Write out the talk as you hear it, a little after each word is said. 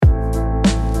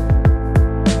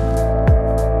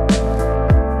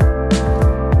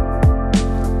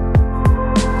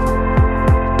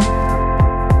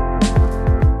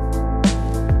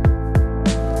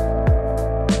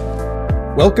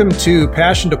Welcome to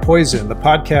Passion to Poison, the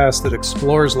podcast that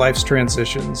explores life's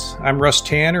transitions. I'm Russ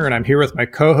Tanner, and I'm here with my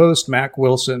co-host, Mac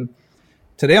Wilson.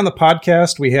 Today on the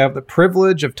podcast, we have the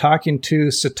privilege of talking to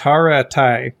Sitara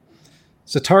Attai.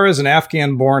 Sitara is an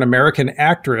Afghan-born American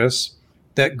actress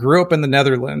that grew up in the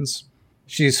Netherlands.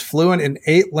 She's fluent in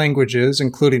 8 languages,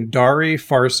 including Dari,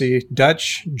 Farsi,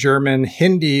 Dutch, German,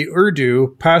 Hindi,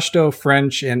 Urdu, Pashto,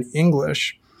 French, and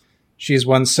English. She's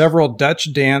won several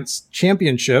Dutch dance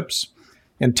championships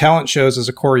and talent shows as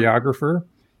a choreographer,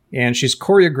 and she's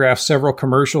choreographed several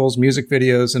commercials, music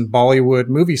videos, and Bollywood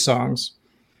movie songs.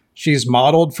 She's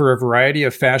modeled for a variety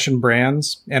of fashion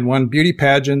brands and won beauty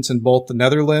pageants in both the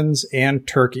Netherlands and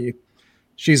Turkey.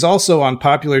 She's also on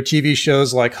popular TV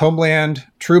shows like Homeland,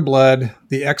 True Blood,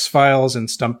 The X-Files, and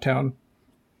Stumptown.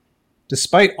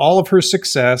 Despite all of her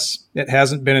success, it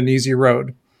hasn't been an easy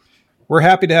road. We're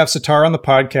happy to have Sitara on the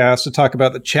podcast to talk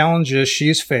about the challenges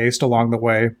she's faced along the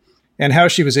way and how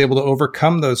she was able to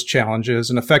overcome those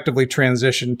challenges and effectively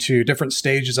transition to different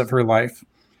stages of her life.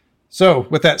 So,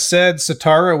 with that said,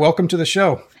 Sitara, welcome to the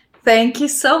show. Thank you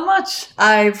so much.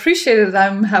 I appreciate it.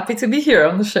 I'm happy to be here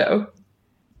on the show.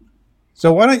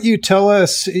 So why don't you tell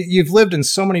us, you've lived in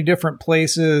so many different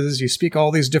places, you speak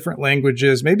all these different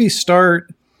languages, maybe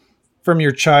start from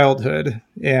your childhood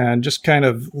and just kind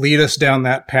of lead us down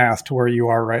that path to where you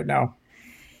are right now.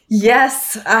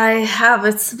 Yes, I have.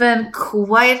 It's been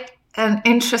quite an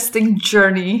interesting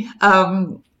journey.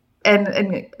 And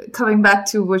coming back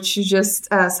to what you just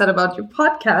said about your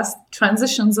podcast,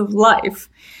 transitions of life.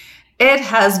 It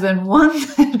has been one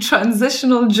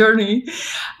transitional journey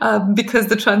because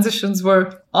the transitions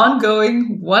were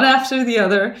ongoing, one after the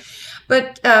other.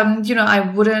 But,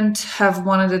 I wouldn't have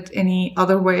wanted it any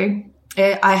other way.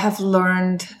 I have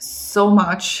learned so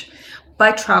much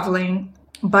by traveling,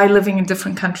 by living in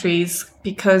different countries,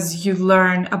 because you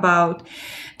learn about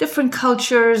different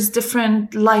cultures,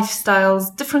 different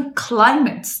lifestyles, different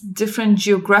climates, different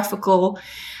geographical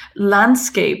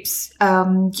landscapes.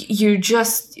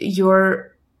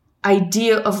 Your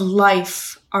idea of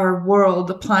life, our world,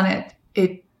 the planet,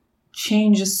 it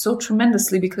changes so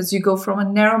tremendously because you go from a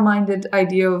narrow-minded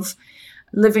idea of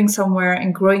living somewhere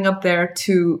and growing up there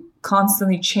to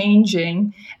constantly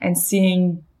changing and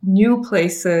seeing new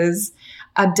places,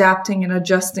 adapting and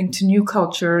adjusting to new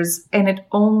cultures. And it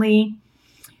only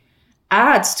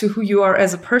adds to who you are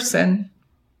as a person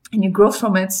and you grow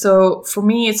from it. So for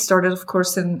me, it started, of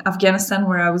course, in Afghanistan,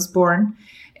 where I was born,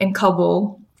 in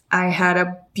Kabul. I had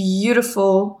a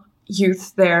beautiful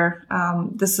youth there.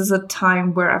 This is a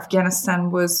time where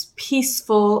Afghanistan was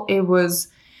peaceful. It was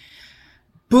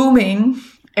booming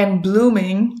and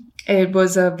blooming. It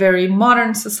was a very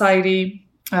modern society.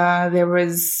 It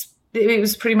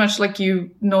was pretty much like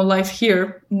life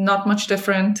here, not much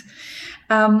different.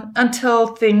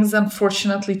 Until things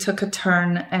unfortunately took a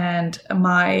turn and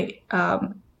my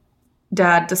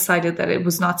dad decided that it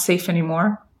was not safe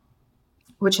anymore,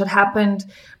 which had happened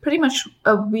pretty much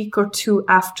a week or two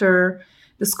after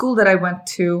the school that I went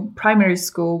to. Primary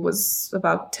school was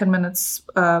about 10 minutes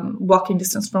walking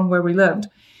distance from where we lived.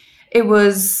 It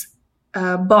was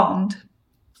bombed.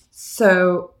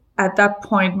 So at that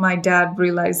point, my dad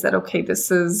realized that, okay,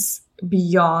 this is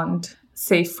beyond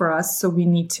safe for us, so we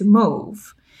need to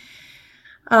move.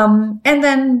 And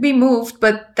then we moved,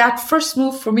 but that first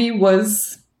move for me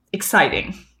was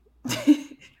exciting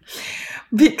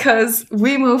because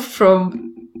we moved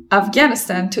from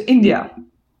Afghanistan to India.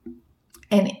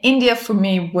 And India for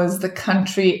me was the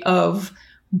country of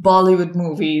Bollywood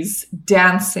movies,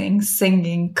 dancing,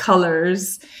 singing,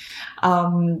 colors,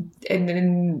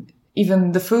 and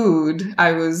even the food.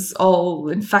 I was all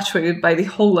infatuated by the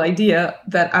whole idea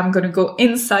that I'm going to go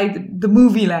inside the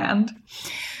movie land.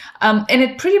 And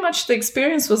it pretty much, the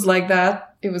experience was like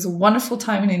that. It was a wonderful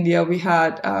time in India. We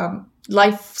had,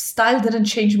 lifestyle didn't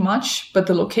change much, but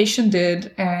the location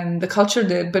did and the culture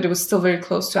did, but it was still very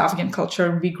close to Afghan culture.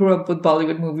 And we grew up with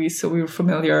Bollywood movies, so we were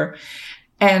familiar.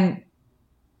 And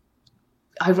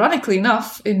ironically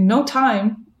enough, in no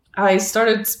time, I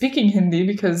started speaking Hindi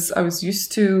because I was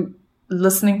used to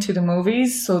listening to the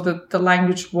movies, so that the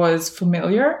language was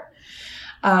familiar.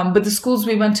 But the schools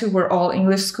we went to were all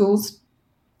English schools,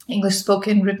 English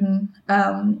spoken, written,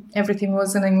 everything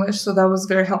was in English, so that was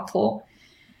very helpful.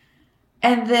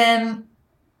 And then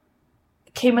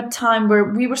came a time where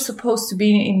we were supposed to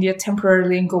be in India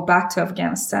temporarily and go back to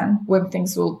Afghanistan when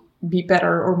things will be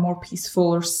better or more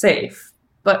peaceful or safe.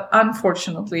 But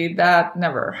unfortunately, that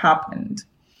never happened.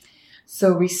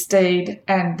 So we stayed,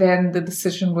 and then the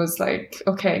decision was like,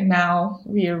 okay, now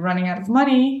we are running out of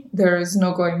money. There is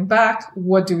no going back.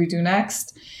 What do we do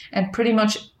next? And pretty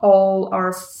much all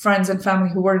our friends and family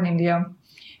who were in India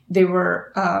they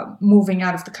were moving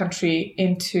out of the country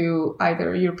into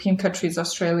either European countries,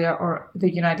 Australia, or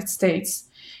the United States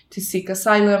to seek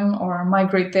asylum or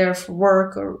migrate there for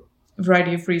work or a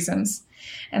variety of reasons.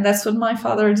 And that's what my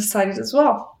father decided as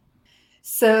well.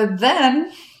 So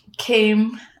then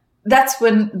that's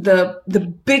when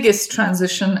the biggest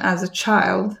transition as a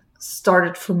child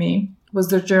started for me, was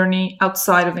the journey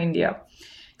outside of India.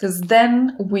 Because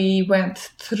then we went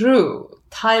through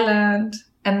Thailand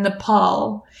and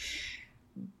Nepal,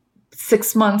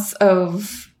 6 months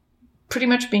of pretty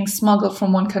much being smuggled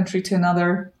from one country to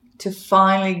another to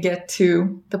finally get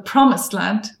to the promised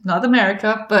land, not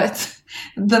America, but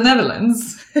the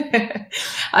Netherlands.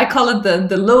 I call it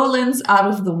the lowlands out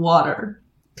of the water,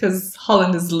 because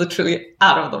Holland is literally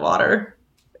out of the water.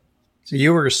 So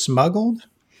you were smuggled?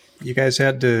 You guys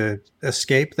had to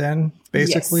escape then,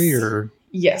 basically? Yes. Or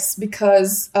yes,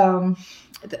 because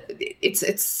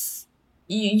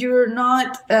you're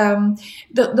not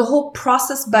the whole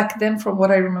process back then, from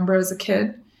what I remember as a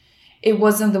kid, it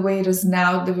wasn't the way it is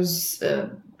now. There was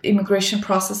immigration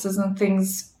processes and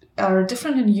things are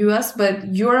different in the US,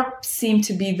 but Europe seemed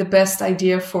to be the best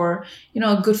idea for,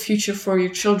 a good future for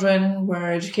your children,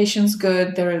 where education's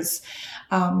good. There is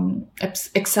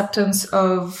acceptance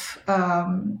of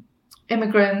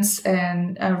immigrants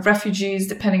and refugees,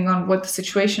 depending on what the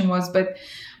situation was. But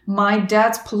my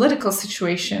dad's political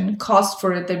situation caused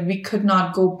for it that we could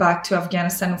not go back to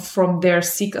Afghanistan from there,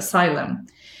 seek asylum.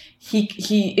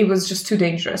 It was just too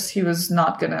dangerous. He was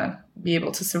not going to be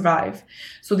able to survive.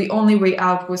 So the only way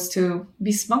out was to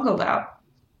be smuggled out.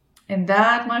 And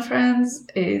that, my friends,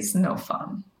 is no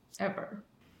fun ever.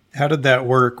 How did that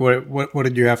work? What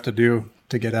did you have to do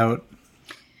to get out?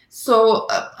 So,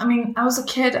 I was a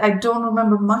kid. I don't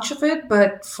remember much of it,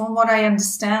 but from what I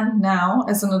understand now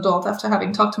as an adult, after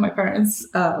having talked to my parents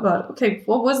about, okay,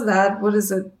 what was that? What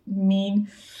does it mean?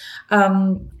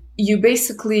 You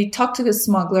basically talk to the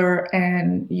smuggler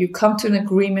and you come to an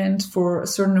agreement for a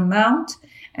certain amount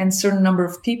and certain number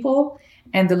of people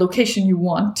and the location you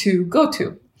want to go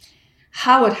to.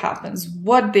 How it happens,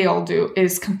 what they all do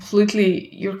is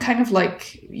completely, you're kind of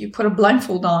like, you put a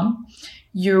blindfold on,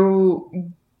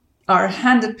 you are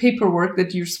handed paperwork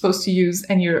that you're supposed to use,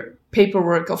 and your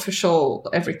paperwork, official,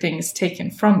 everything is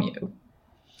taken from you.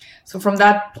 So from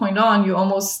that point on, you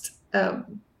almost,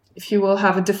 if you will,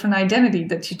 have a different identity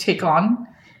that you take on.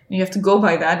 And you have to go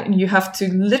by that, and you have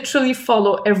to literally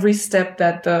follow every step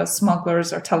that the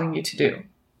smugglers are telling you to do.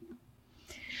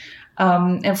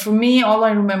 And for me, all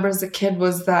I remember as a kid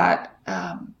was that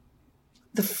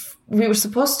we were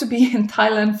supposed to be in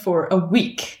Thailand for a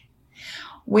week.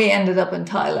 We ended up in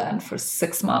Thailand for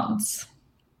 6 months.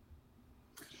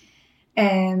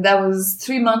 And that was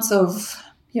 3 months of,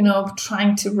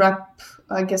 trying to wrap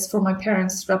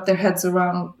their heads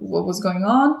around what was going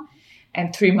on.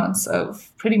 And 3 months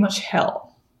of pretty much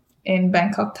hell in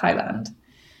Bangkok, Thailand.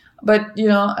 But,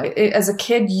 as a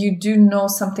kid, you do know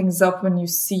something's up when you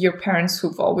see your parents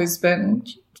who've always been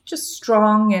just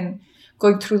strong and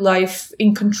going through life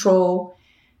in control,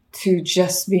 to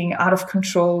just being out of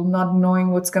control, not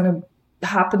knowing what's going to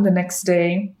happen the next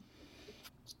day.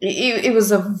 It was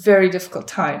a very difficult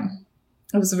time.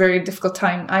 It was a very difficult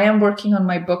time. I am working on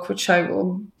my book, which I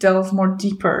will delve more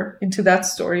deeper into that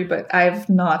story, but I've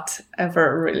not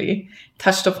ever really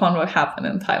touched upon what happened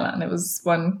in Thailand. It was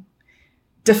one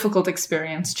difficult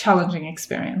experience, challenging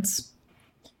experience.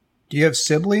 Do you have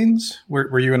siblings?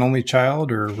 Were you an only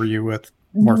child, or were you with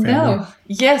more family? No.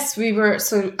 Yes, we were.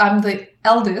 So I'm the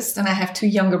eldest, and I have 2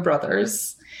 younger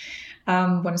brothers.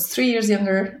 One is 3 years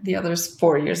younger, the other is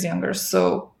 4 years younger.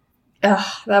 So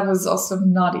that was also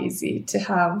not easy to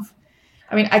have.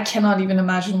 I cannot even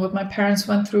imagine what my parents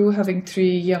went through having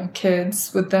 3 young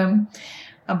kids with them.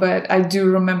 But I do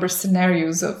remember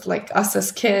scenarios of like us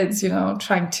as kids,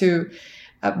 trying to,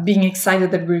 being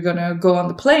excited that we're going to go on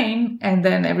the plane. And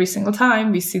then every single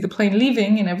time we see the plane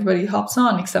leaving and everybody hops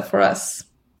on except for us.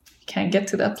 Can't get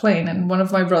to that plane. And one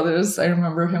of my brothers, I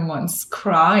remember him once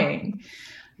crying,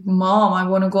 "Mom, I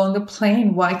want to go on the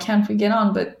plane. Why can't we get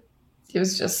on?" But it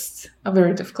was just a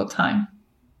very difficult time.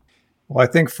 Well, I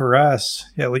think for us,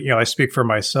 I speak for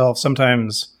myself.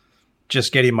 Sometimes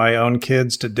just getting my own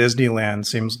kids to Disneyland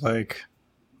seems like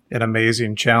an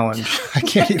amazing challenge. I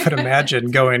can't even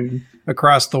imagine going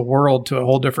across the world to a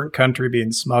whole different country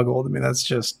being smuggled. That's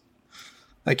just,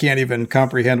 I can't even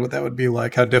comprehend what that would be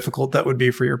like, how difficult that would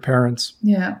be for your parents.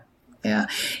 Yeah,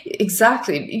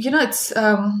 exactly. It's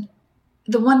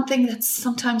the one thing that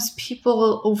sometimes people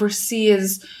will oversee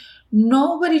is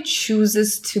nobody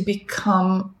chooses to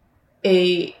become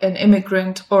an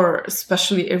immigrant or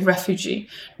especially a refugee.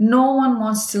 No one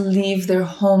wants to leave their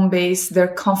home base, their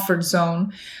comfort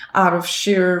zone out of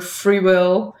sheer free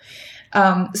will,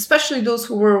 especially those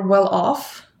who were well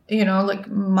off. Like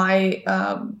my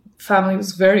family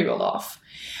was very well off.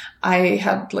 I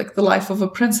had like the life of a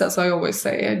princess, I always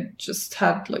say. I just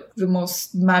had like the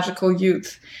most magical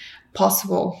youth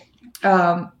possible.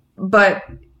 But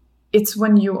it's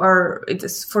when it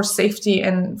is for safety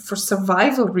and for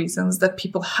survival reasons that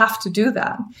people have to do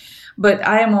that. But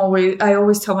I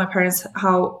always tell my parents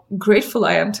how grateful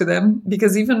I am to them,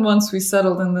 because even once we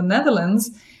settled in the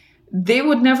Netherlands, they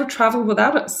would never travel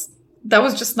without us. That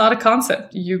was just not a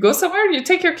concept. You go somewhere, you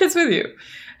take your kids with you.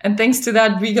 And thanks to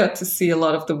that, we got to see a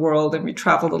lot of the world, and we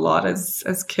traveled a lot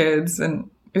as kids. And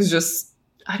it was just,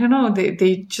 I don't know,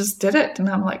 they just did it. And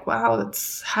I'm like, wow,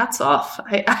 that's hats off.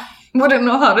 I wouldn't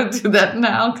know how to do that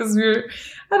now, because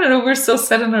we're so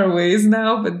set in our ways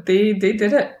now, but they did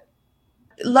it.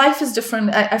 Life is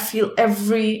different. I feel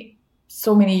every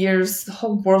so many years, the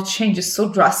whole world changes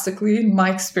so drastically in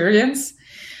my experience.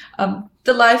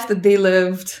 The life that they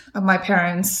lived, my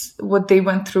parents, what they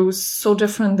went through is so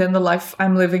different than the life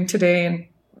I'm living today.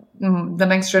 And the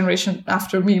next generation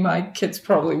after me, my kids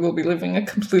probably will be living a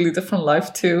completely different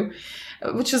life too,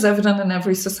 which is evident in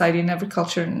every society, in every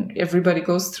culture, and everybody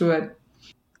goes through it.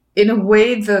 In a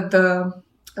way, the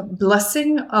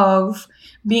blessing of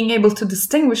being able to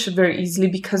distinguish it very easily,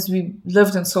 because we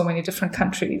lived in so many different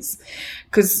countries.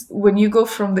 Because when you go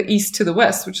from the east to the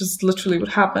west, which is literally what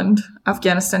happened,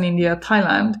 Afghanistan, India,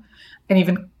 Thailand, and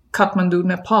even Kathmandu,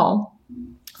 Nepal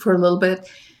for a little bit,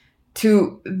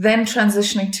 to then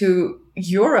transitioning to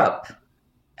Europe,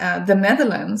 the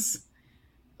Netherlands,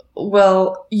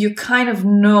 well, you kind of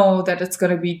know that it's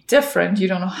going to be different. You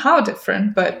don't know how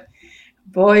different, but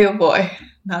boy, oh boy.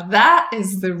 Now that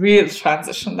is the real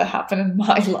transition that happened in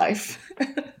my life.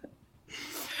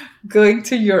 Going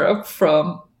to Europe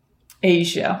from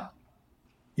Asia.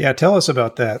 Yeah, tell us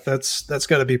about that. That's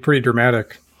got to be pretty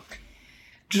dramatic.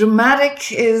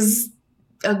 Dramatic is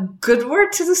a good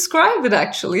word to describe it,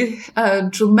 actually.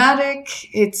 Dramatic,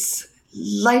 it's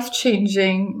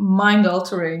life-changing,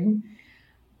 mind-altering,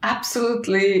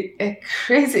 absolutely a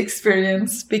crazy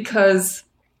experience, because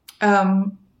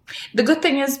the good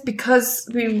thing is, because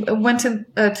we went in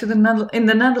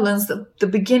the Netherlands, the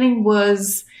beginning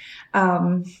was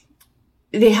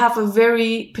they have a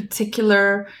very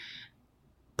particular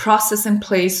process in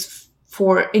place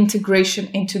for integration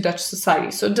into Dutch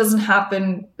society. So it doesn't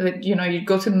happen that, you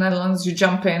go to the Netherlands, you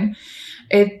jump in.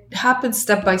 It happens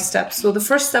step by step. So the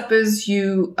first step is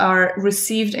you are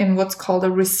received in what's called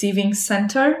a receiving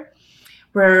center,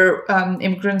 where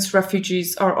immigrants,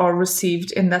 refugees are all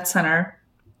received in that center.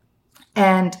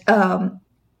 And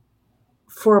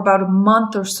for about a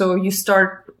month or so, you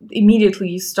start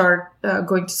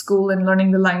going to school and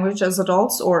learning the language as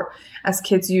adults, or as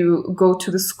kids, you go to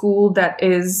the school that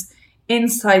is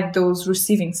inside those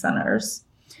receiving centers.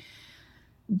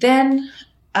 Then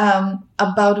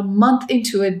about a month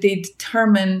into it, they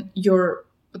determine your,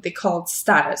 what they call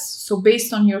status. So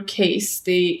based on your case,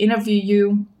 they interview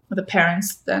you, the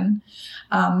parents then.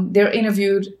 They're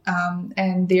interviewed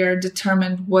and they're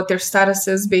determined what their status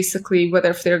is, basically whether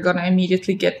if they're going to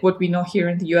immediately get what we know here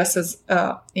in the US as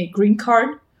a green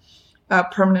card,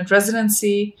 permanent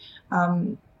residency.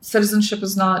 Citizenship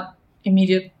is not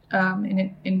immediate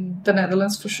in the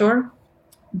Netherlands for sure.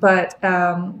 But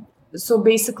so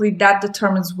basically that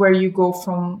determines where you go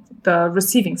from the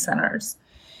receiving centers.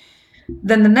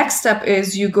 Then the next step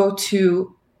is you go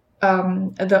to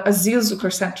the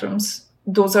Asielzoekercentrums.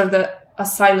 Those are the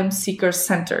asylum seeker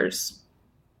centers.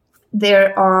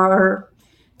 There are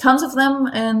tons of them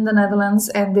in the Netherlands,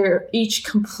 and they're each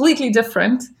completely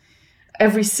different.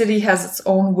 Every city has its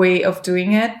own way of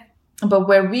doing it. But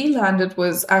where we landed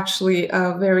was actually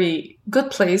a very good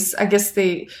place. I guess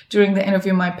during the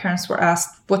interview, my parents were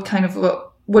asked,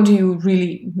 what do you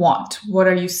really want? What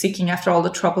are you seeking after all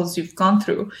the troubles you've gone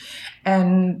through?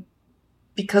 And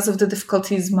because of the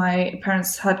difficulties my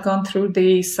parents had gone through,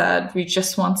 they said, we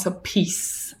just want some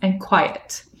peace and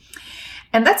quiet.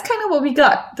 And that's kind of what we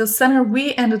got. The center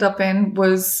we ended up in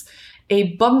was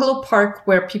a bungalow park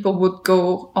where people would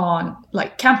go on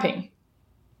like camping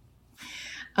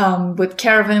with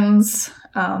caravans,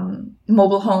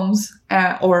 mobile homes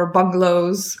or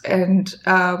bungalows. And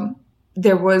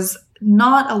there was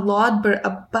not a lot, but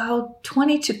about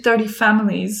 20 to 30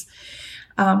 families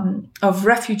of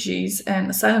refugees and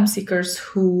asylum seekers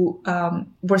who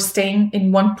were staying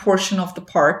in one portion of the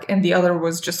park, and the other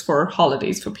was just for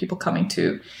holidays, for people coming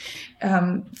to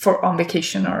on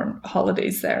vacation or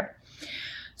holidays there.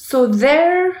 So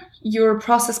there, your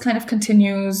process kind of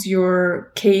continues,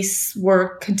 your case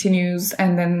work continues,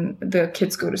 and then the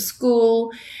kids go to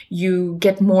school. You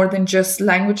get more than just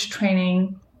language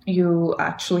training. You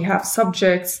actually have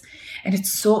subjects. And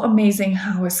it's so amazing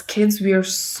how as kids, we are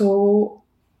so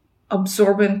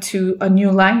absorbent to a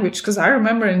new language. Because I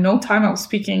remember in no time I was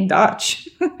speaking Dutch.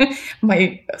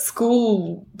 My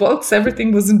school books,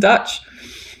 everything was in Dutch.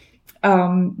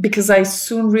 Because I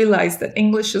soon realized that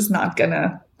English is not going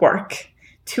to work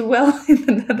too well in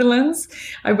the Netherlands.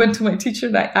 I went to my teacher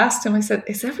and I asked him, I said,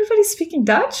 is everybody speaking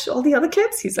Dutch? All the other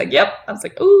kids? He's like, yep. I was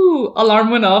like, ooh,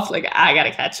 alarm went off. Like, I got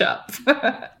to catch up.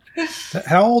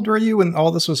 How old were you when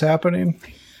all this was happening?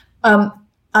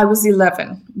 I was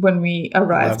 11 when we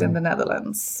arrived in the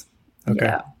Netherlands.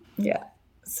 Okay. Yeah.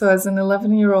 So as an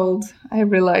 11-year-old, I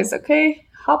realized, okay,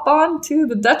 hop on to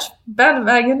the Dutch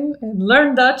bandwagon and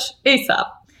learn Dutch ASAP.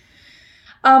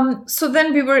 So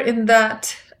then we were in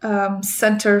that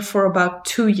center for about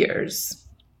 2 years.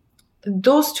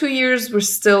 Those 2 years were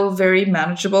still very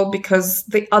manageable because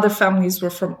the other families were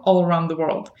from all around the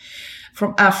world.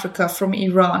 From Africa, from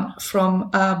Iran, from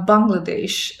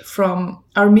Bangladesh, from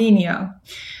Armenia,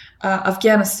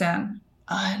 Afghanistan.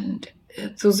 And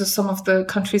those are some of the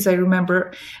countries I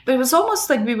remember. But it was almost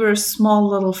like we were a small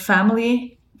little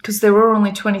family because there were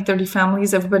only 20, 30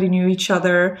 families. Everybody knew each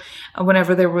other.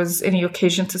 Whenever there was any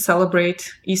occasion to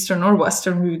celebrate, Eastern or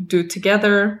Western, we would do it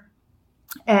together.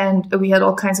 And we had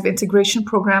all kinds of integration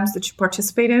programs that you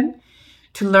participate in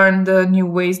to learn the new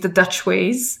ways, the Dutch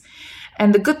ways.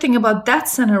 And the good thing about that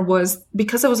center was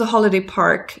because it was a holiday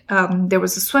park, there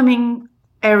was a swimming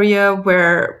area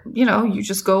where, you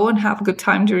just go and have a good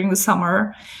time during the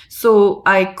summer. So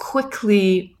I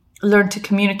quickly learned to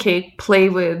communicate, play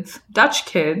with Dutch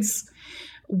kids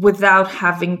without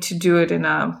having to do it in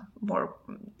a more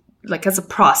like as a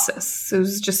process. It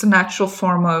was just a natural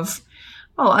form of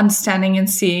understanding and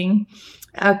seeing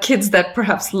kids that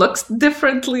perhaps looks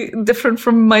different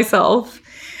from myself.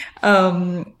 It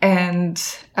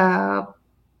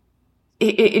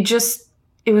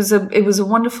was a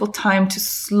wonderful time to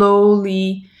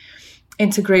slowly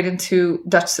integrate into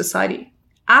Dutch society.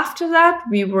 After that,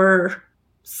 we were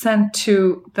sent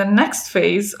to the next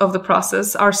phase of the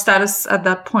process. Our status at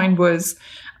that point was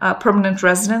permanent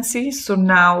residency. So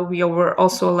now we were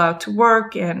also allowed to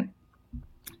work, and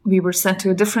we were sent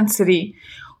to a different city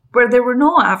where there were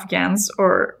no Afghans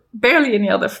or barely any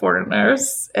other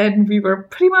foreigners. And we were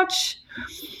pretty much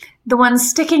the ones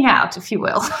sticking out, if you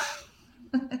will.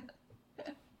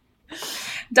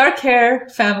 Dark hair,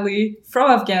 family from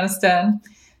Afghanistan,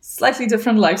 slightly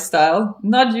different lifestyle,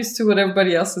 not used to what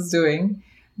everybody else is doing.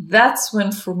 That's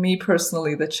when, for me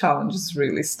personally, the challenges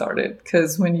really started.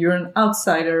 Because when you're an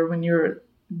outsider, when you're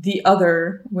the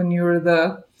other, when you're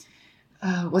the,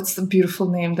 what's the beautiful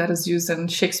name that is used in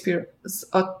Shakespeare's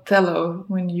Othello?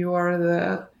 When you are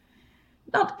the,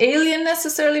 not alien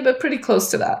necessarily, but pretty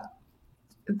close to that.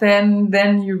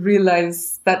 Then you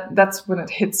realize that's when it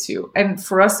hits you. And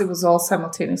for us, it was all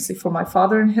simultaneously. For my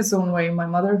father in his own way, my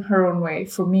mother in her own way,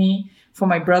 for me, for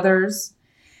my brothers.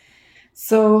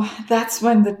 So that's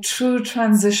when the true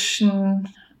transition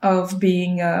of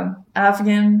being an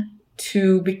Afghan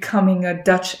to becoming a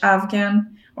Dutch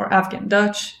Afghan or Afghan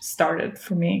Dutch started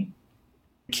for me.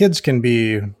 Kids can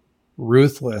be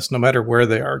ruthless no matter where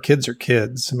they are. Kids are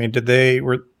kids. I mean, did they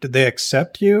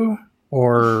accept you?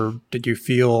 Or did you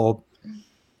feel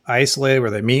isolated? Were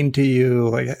they mean to you?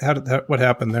 Like, what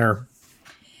happened there?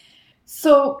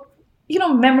 So,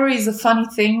 memory is a funny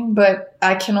thing, but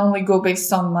I can only go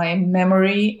based on my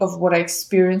memory of what I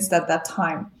experienced at that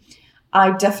time.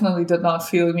 I definitely did not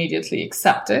feel immediately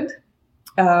accepted.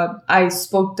 I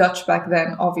spoke Dutch back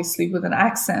then, obviously with an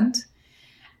accent.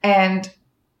 And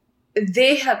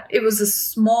it was a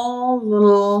small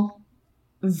little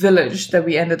village that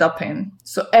we ended up in.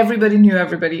 So everybody knew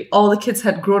everybody. All the kids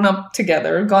had grown up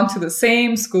together, gone to the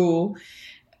same school.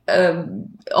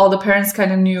 All the parents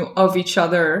kind of knew of each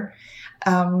other.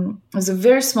 It was a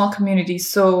very small community.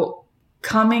 So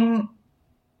going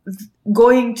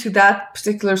to that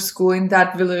particular school in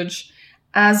that village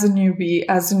as a newbie,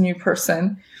 as a new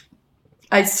person,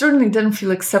 I certainly didn't feel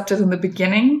accepted in the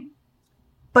beginning,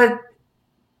 but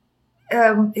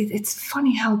it's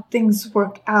funny how things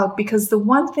work out, because the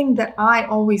one thing that I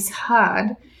always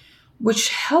had, which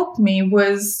helped me,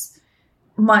 was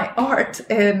my art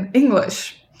and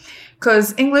English.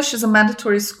 Because English is a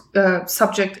mandatory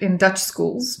subject in Dutch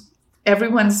schools. Every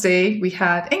Wednesday we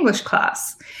had English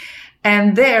class.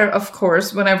 And there, of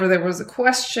course, whenever there was a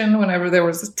question, whenever there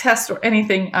was a test or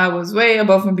anything, I was way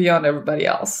above and beyond everybody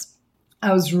else.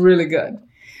 I was really good.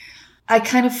 I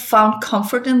kind of found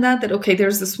comfort in that, okay,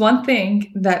 there's this one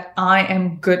thing that I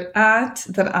am good at,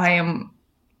 that I am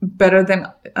better than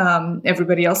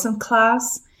everybody else in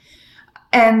class.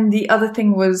 And the other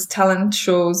thing was talent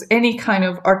shows, any kind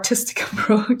of artistic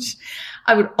approach.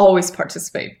 I would always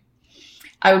participate.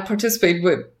 I would participate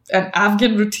with an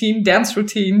Afghan routine, dance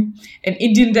routine, an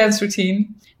Indian dance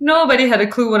routine. Nobody had a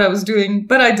clue what I was doing,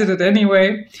 but I did it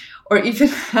anyway. Or even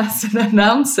as an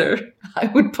announcer, I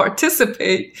would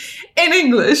participate in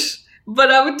English, but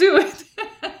I would do it.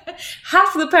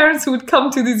 Half the parents who would come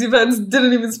to these events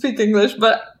didn't even speak English,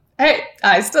 but hey,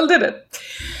 I still did it.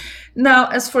 Now,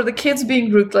 as for the kids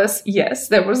being ruthless, yes,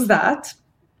 there was that.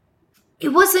 It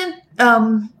wasn't,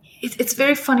 it's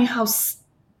very funny how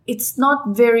it's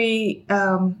not very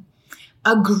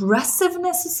aggressive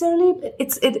necessarily, but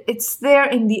it's there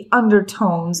in the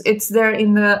undertones. It's there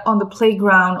on the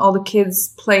playground, all the kids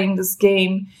playing this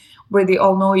game where they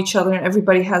all know each other and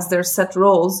everybody has their set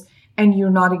roles, and you're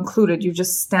not included. You're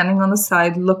just standing on the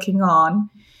side looking on.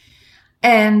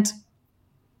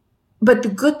 But the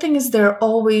good thing is there are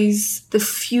always the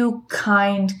few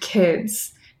kind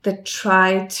kids that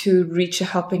try to reach a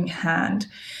helping hand,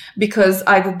 because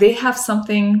either they have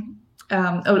something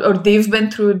or they've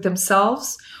been through it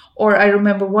themselves. Or I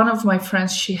remember one of my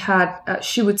friends,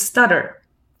 she would stutter,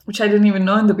 which I didn't even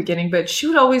know in the beginning, but she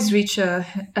would always reach a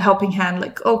helping hand,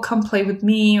 like, oh, come play with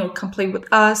me or come play with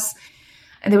us.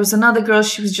 And there was another girl,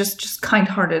 she was just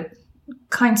kind-hearted,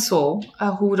 kind soul,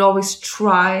 who would always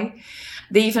try.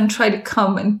 They even tried to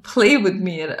come and play with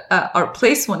me at our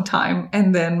place one time.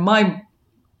 And then my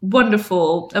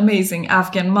wonderful, amazing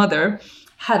Afghan mother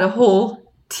had a whole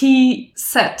tea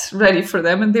set ready for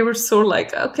them. And they were so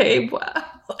like, okay,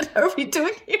 what are we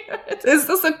doing here? Is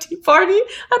this a tea party?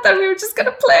 I thought we were just going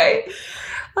to play.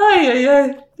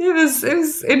 It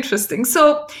was interesting.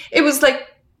 So it was like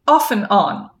off and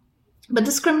on. But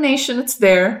discrimination, it's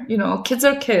there. You know, kids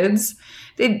are kids.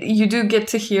 You do get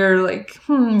to hear like,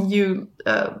 you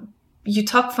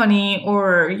talk funny,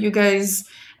 or you guys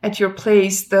at your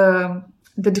place, the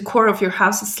decor of your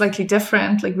house is slightly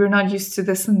different. Like, we're not used to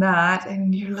this and that.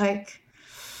 And you're like,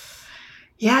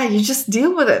 yeah, you just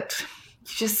deal with it.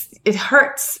 It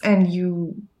hurts. And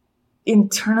you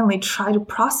internally try to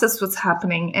process what's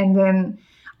happening. And then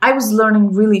I was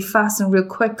learning really fast and real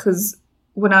quick, because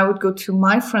when I would go to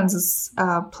my friends'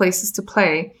 places to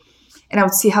play, and I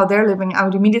would see how they're living, I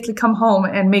would immediately come home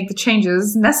and make the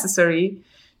changes necessary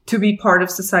to be part of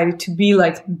society, to be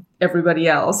like everybody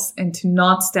else and to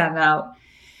not stand out.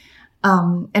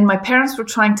 And my parents were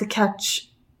trying to catch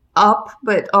up,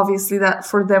 but obviously that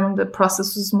for them, the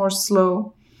process was more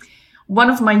slow. One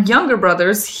of my younger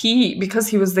brothers, because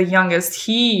he was the youngest,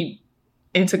 he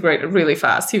integrated really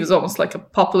fast. He was almost like a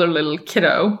popular little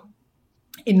kiddo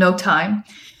in no time.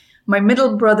 My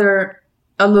middle brother,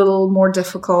 a little more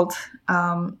difficult.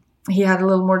 He had a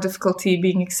little more difficulty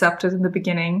being accepted in the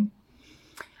beginning.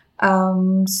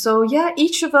 So yeah,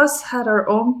 each of us had our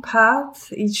own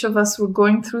path. Each of us were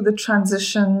going through the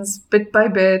transitions bit by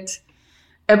bit,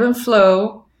 ebb and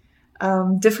flow,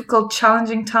 difficult,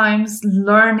 challenging times,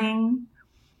 learning.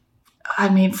 I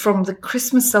mean, from the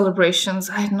Christmas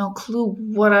celebrations, I had no clue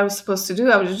what I was supposed to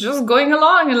do. I was just going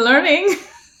along and learning.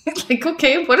 Like,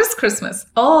 okay, what is Christmas?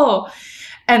 Oh,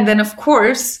 and then, of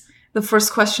course, the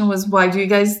first question was, why do you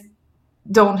guys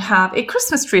don't have a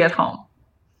Christmas tree at home?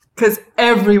 Because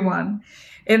everyone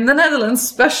in the Netherlands,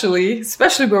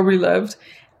 especially where we lived,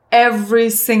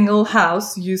 every single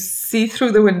house you see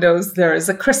through the windows, there is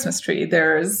a Christmas tree.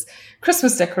 There's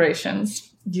Christmas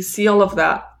decorations. You see all of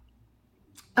that.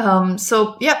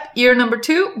 So, year number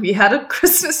 2, we had a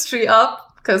Christmas tree up.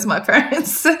 Because my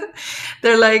parents,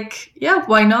 they're like, yeah,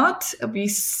 why not? We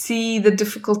see the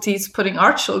difficulties putting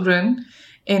our children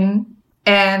in.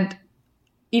 And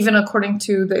even according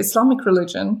to the Islamic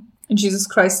religion, Jesus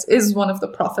Christ is one of the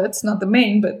prophets, not the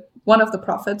main, but one of the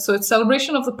prophets. So it's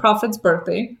celebration of the prophet's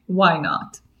birthday. Why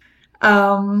not?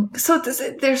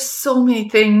 There's so many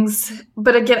things.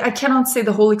 But again, I cannot say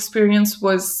the whole experience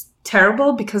was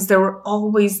terrible, because there were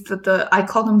always I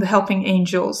call them the helping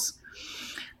angels.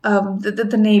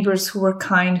 The neighbors who were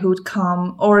kind, who would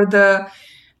come, or the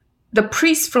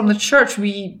priests from the church.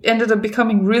 We ended up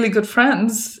becoming really good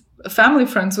friends, family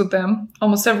friends with them,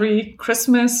 almost every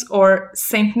Christmas or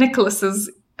St.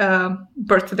 Nicholas's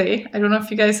birthday. I don't know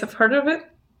if you guys have heard of it,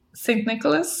 St.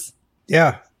 Nicholas.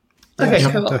 Yeah. Okay,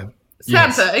 cool.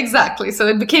 Santa, yes. Exactly. So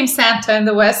it became Santa in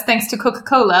the West thanks to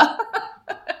Coca-Cola.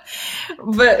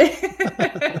 But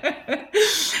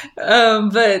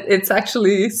it's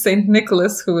actually Saint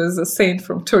Nicholas, who is a saint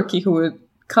from Turkey, who would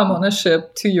come on a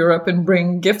ship to Europe and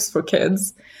bring gifts for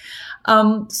kids.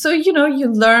 So,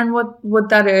 you learn what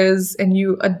that is, and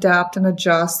you adapt and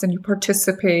adjust and you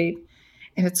participate.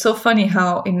 And it's so funny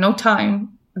how in no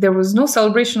time, there was no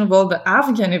celebration of all the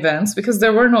Afghan events because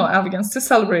there were no Afghans to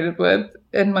celebrate it with.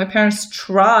 And my parents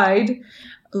tried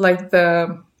like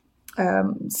the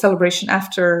celebration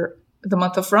after the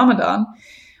month of Ramadan.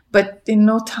 But in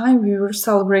no time, we were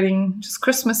celebrating just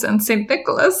Christmas and St.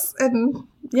 Nicholas. And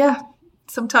yeah,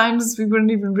 sometimes we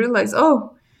wouldn't even realize,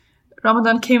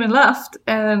 Ramadan came and left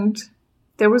and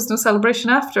there was no celebration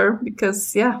after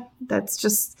because, that's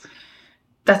just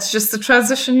the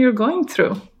transition you're going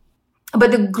through.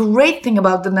 But the great thing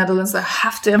about the Netherlands I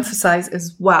have to emphasize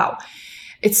is, wow,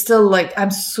 it's still like,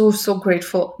 I'm so, so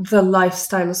grateful. The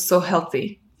lifestyle is so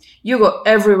healthy. You go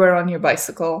everywhere on your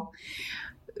bicycle.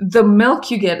 The milk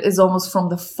you get is almost from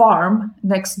the farm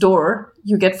next door.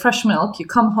 You get fresh milk, you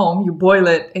come home, you boil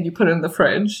it, and you put it in the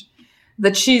fridge.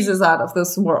 The cheese is out of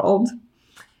this world.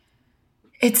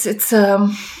 It's a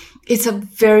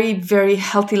very, very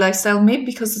healthy lifestyle, maybe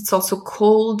because it's also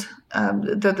cold.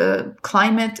 The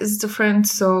climate is different.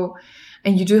 So,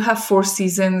 and you do have 4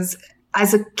 seasons.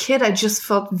 As a kid, I just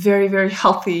felt very, very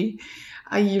healthy.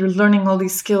 You're learning all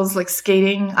these skills like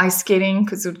skating, ice skating,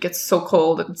 because it would get so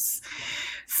cold and it's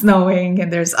snowing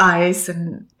and there's ice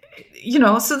and,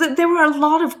 so that there were a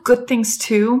lot of good things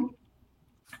too.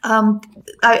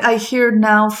 I hear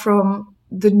now from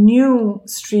the new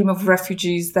stream of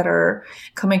refugees that are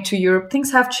coming to Europe,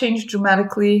 things have changed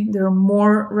dramatically. There are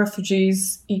more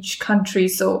refugees each country.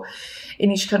 So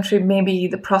in each country, maybe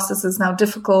the process is now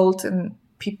difficult and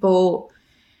people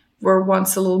were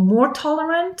once a little more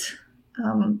tolerant.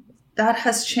 That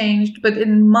has changed. But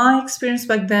in my experience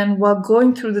back then, while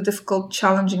going through the difficult,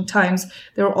 challenging times,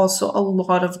 there were also a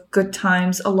lot of good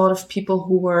times, a lot of people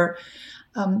who were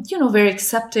very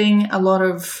accepting, a lot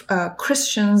of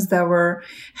Christians that were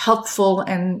helpful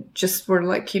and just were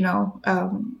like,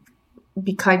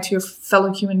 be kind to your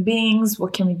fellow human beings.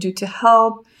 What can we do to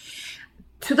help?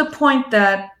 To the point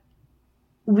that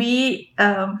we,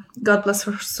 God bless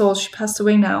her soul, she passed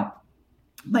away now.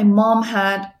 My mom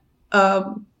had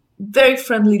a very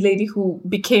friendly lady who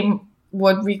became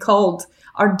what we called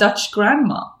our Dutch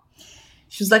grandma.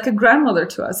 She was like a grandmother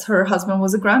to us. Her husband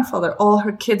was a grandfather. All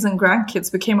her kids and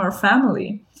grandkids became our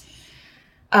family.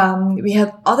 We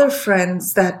had other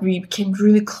friends that we became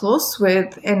really close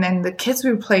with. And the kids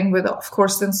we were playing with, of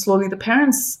course, then slowly the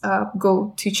parents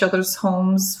go to each other's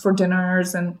homes for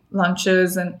dinners and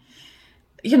lunches. And,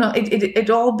 it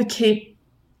all became,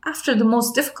 after the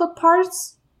most difficult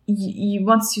parts,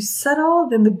 once you settle,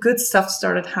 then the good stuff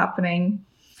started happening.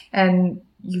 And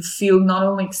you feel not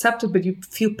only accepted, but you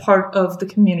feel part of the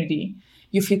community.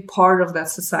 You feel part of that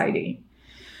society,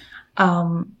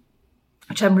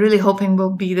 which I'm really hoping will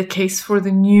be the case for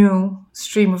the new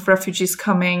stream of refugees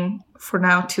coming for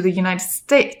now to the United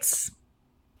States.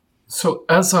 So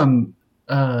as I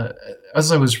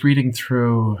was reading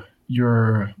through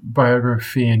your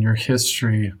biography and your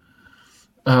history,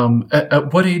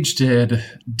 at what age did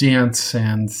dance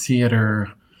and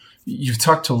theater? You've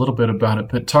talked a little bit about it,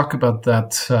 but talk about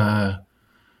that.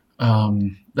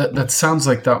 That sounds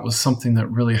like that was something that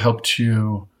really helped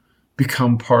you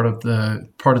become part of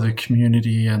the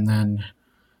community, and then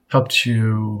helped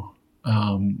you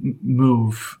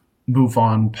move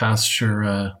on past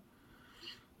your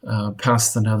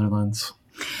past the Netherlands.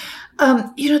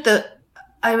 I'm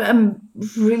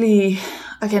really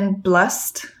again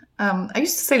blessed. I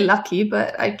used to say lucky,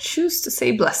 but I choose to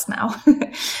say blessed now.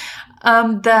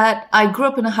 That I grew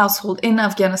up in a household in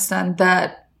Afghanistan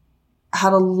that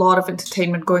had a lot of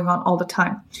entertainment going on all the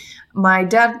time. My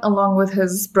dad, along with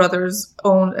his brothers,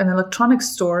 owned an electronics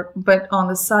store, but on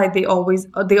the side, they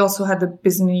also had the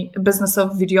business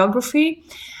of videography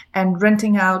and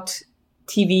renting out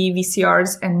TV,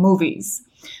 VCRs, and movies.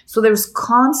 So there was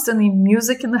constantly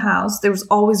music in the house. There was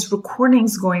always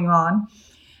recordings going on.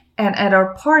 And at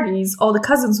our parties, all the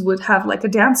cousins would have like a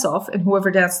dance-off, and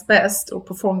whoever danced best or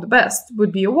performed the best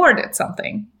would be awarded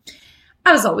something.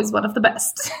 I was always one of the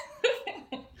best.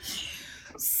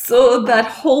 So that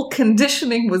whole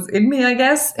conditioning was in me, I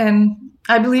guess. And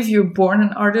I believe you're born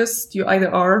an artist. You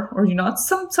either are or you're not.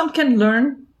 Some can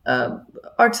learn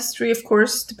artistry, of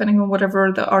course, depending on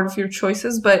whatever the art of your choice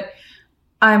is. But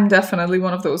I'm definitely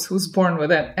one of those who was born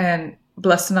with it and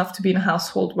blessed enough to be in a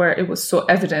household where it was so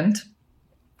evident.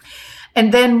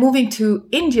 And then moving to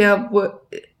India,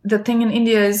 the thing in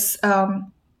India is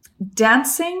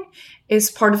dancing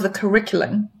is part of the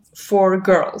curriculum for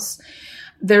girls.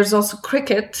 There's also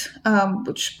cricket,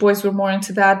 which boys were more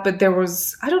into that. But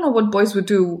I don't know what boys would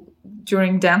do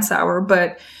during dance hour,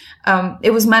 but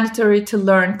it was mandatory to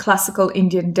learn classical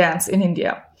Indian dance in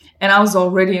India. And I was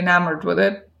already enamored with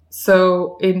it.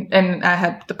 And I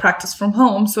had the practice from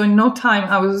home. So in no time,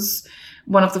 I was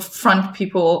one of the front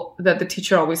people that the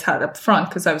teacher always had up front,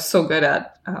 because I was so good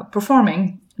at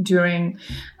performing during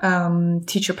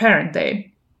teacher-parent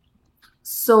day.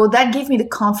 So that gave me the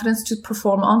confidence to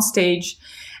perform on stage.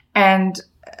 And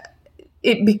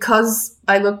because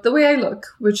I look the way I look,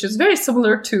 which is very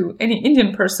similar to any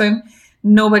Indian person,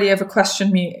 nobody ever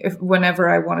questioned me whenever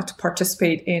I wanted to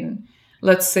participate in,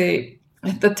 let's say,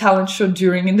 the talent show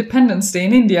during Independence Day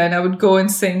in India, and I would go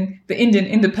and sing the Indian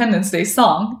Independence Day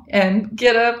song and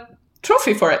get a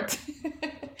trophy for it.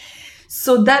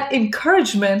 So that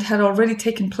encouragement had already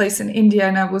taken place in India,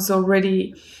 and I was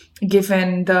already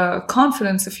given the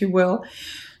confidence, if you will.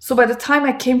 So by the time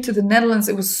I came to the Netherlands,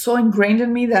 it was so ingrained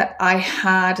in me that I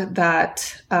had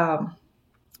that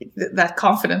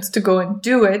confidence to go and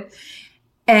do it.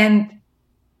 And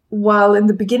while in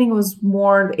the beginning it was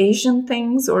more the Asian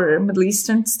things or Middle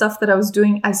Eastern stuff that I was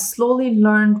doing, I slowly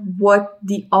learned what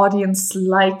the audience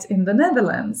liked in the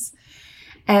Netherlands.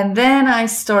 And then I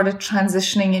started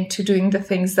transitioning into doing the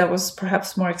things that was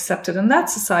perhaps more accepted in that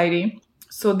society.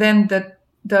 So then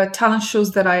the talent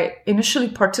shows that I initially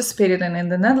participated in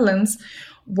the Netherlands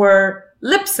were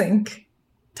lip sync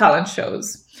talent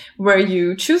shows, where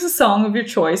you choose a song of your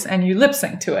choice and you lip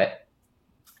sync to it.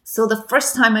 So the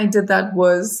first time I did that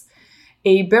was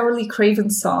a Beverly Craven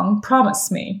song, Promise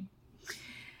Me.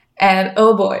 And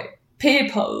oh boy,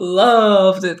 people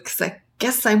loved it, because I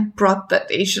guess I brought that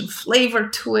Asian flavor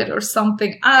to it or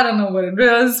something. I don't know what it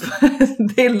is,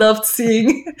 but they loved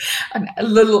seeing a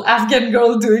little Afghan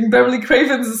girl doing Beverly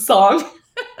Craven's song.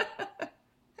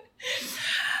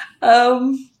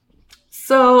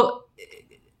 So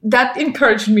that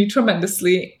encouraged me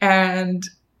tremendously, and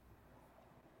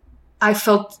I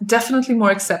felt definitely more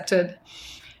accepted.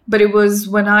 But it was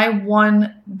when I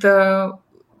won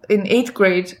in 8th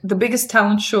grade, the biggest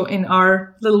talent show in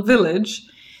our little village.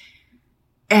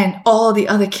 And all the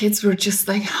other kids were just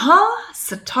like, huh?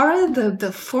 Satara,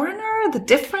 the foreigner, the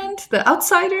different, the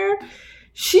outsider.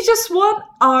 She just won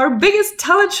our biggest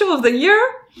talent show of the year.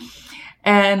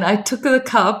 And I took the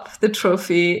cup, the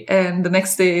trophy, and the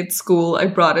next day at school, I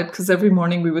brought it, because every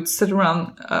morning we would sit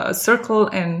around a circle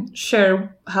and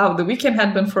share how the weekend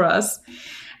had been for us.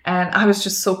 And I was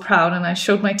just so proud, and I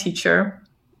showed my teacher.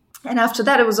 And after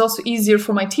that, it was also easier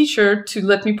for my teacher to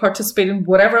let me participate in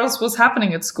whatever else was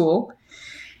happening at school.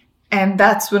 And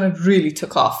that's when it really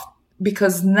took off,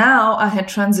 because now I had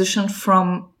transitioned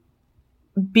from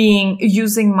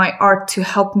using my art to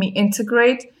help me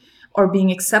integrate or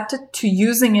being accepted, to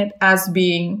using it as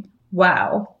being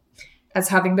wow, as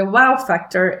having the wow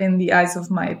factor in the eyes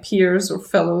of my peers or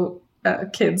fellow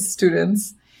kids,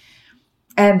 students.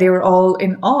 And they were all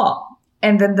in awe.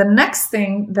 And then the next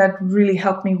thing that really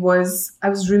helped me was I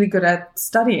was really good at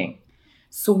studying.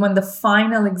 So when the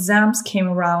final exams came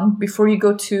around, before you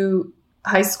go to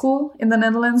high school in the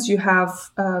Netherlands, you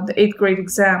have the 8th grade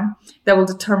exam that will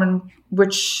determine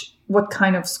what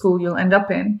kind of school you'll end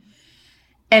up in.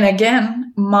 And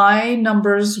again, my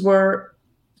numbers were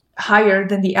higher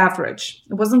than the average.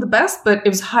 It wasn't the best, but it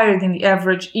was higher than the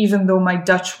average, even though my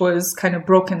Dutch was kind of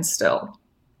broken still.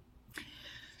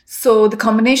 So the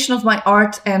combination of my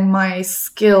art and my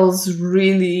skills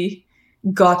really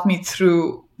got me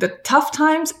through the tough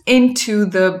times into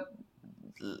the,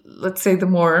 let's say, the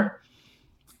more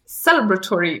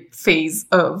celebratory phase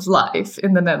of life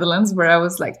in the Netherlands, where I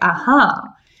was like, aha,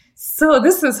 so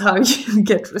this is how you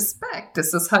get respect.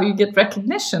 This is how you get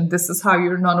recognition. This is how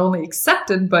you're not only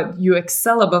accepted, but you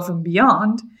excel above and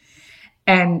beyond.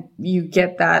 And you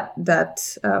get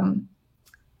that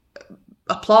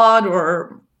applaud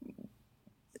or,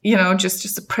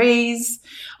 just a praise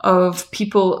of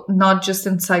people, not just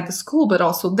inside the school, but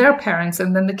also their parents,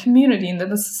 and then the community, and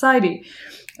then the society.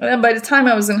 And then by the time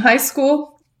I was in high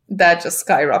school, that just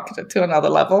skyrocketed to another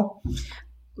level.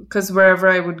 Because wherever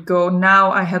I would go,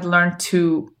 now I had learned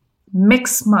to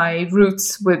mix my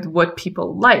roots with what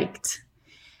people liked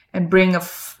and bring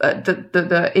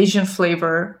the Asian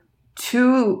flavor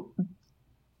to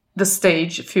the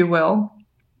stage, if you will.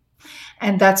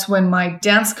 And that's when my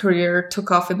dance career took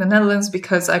off in the Netherlands,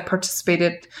 because I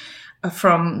participated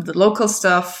from the local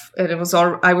stuff. And I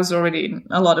was already in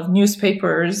a lot of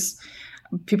newspapers.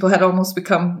 People had almost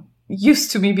become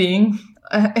used to me being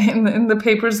in the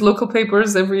papers, local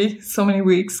papers, every so many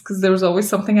weeks, because there was always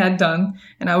something I'd done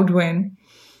and I would win.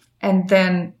 And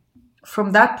then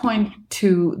from that point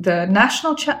to the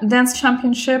National Dance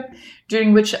Championship,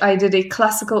 during which I did a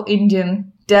classical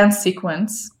Indian dance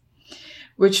sequence,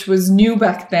 which was new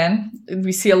back then.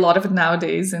 We see a lot of it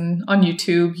nowadays, and on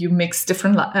YouTube, you mix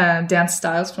different dance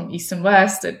styles from East and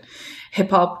West, and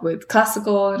hip hop with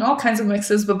classical, and all kinds of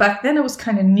mixes. But back then, it was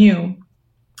kind of new,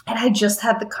 and I just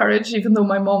had the courage, even though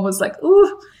my mom was like,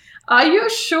 "Ooh, are you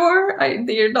sure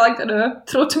they're not gonna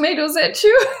throw tomatoes at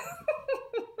you?" I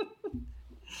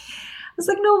was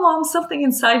like, "No, Mom, something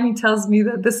inside me tells me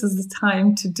that this is the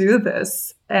time to do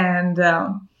this." And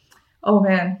oh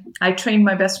man, I trained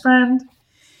my best friend.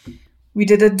 We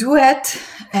did a duet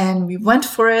and we went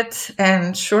for it.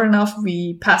 And sure enough,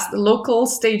 we passed the local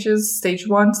stages, stage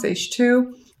 1, stage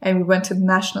 2, and we went to the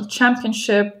national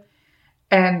championship.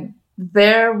 And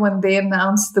there, when they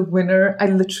announced the winner, I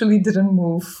literally didn't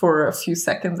move for a few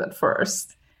seconds at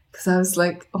first, because I was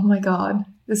like, oh my God,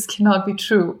 this cannot be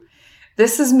true.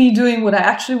 This is me doing what I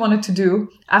actually wanted to do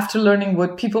after learning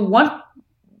what people want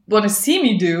to see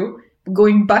me do,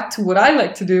 going back to what I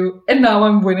like to do, and now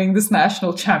I'm winning this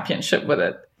national championship with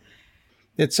it.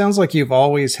 It sounds like you've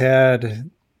always had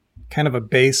kind of a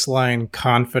baseline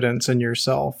confidence in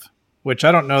yourself, which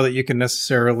I don't know that you can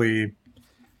necessarily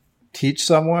teach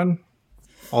someone,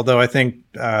 although I think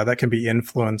that can be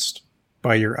influenced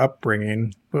by your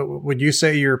upbringing. But would you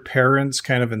say your parents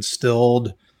kind of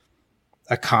instilled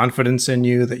a confidence in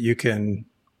you that you can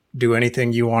do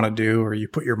anything you want to do or you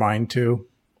put your mind to?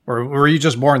 Or were you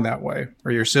just born that way?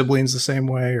 Are your siblings the same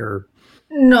way? Or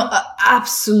no,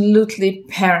 absolutely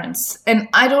parents. And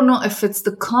I don't know if it's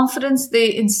the confidence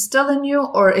they instill in you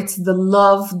or it's the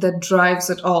love that drives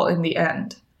it all in the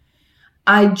end.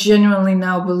 I genuinely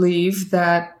now believe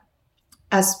that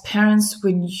as parents,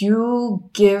 when you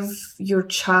give your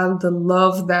child the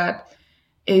love that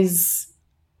is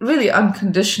really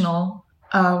unconditional,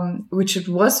 which it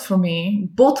was for me,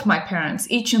 both my parents,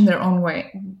 each in their own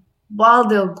way, while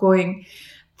they're going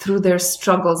through their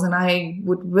struggles. And I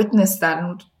would witness that and it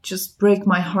would just break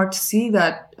my heart to see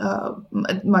that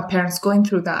my parents going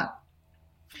through that.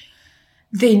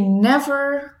 They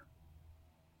never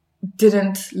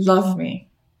didn't love me.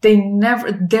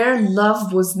 Their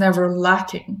love was never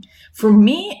lacking for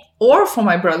me or for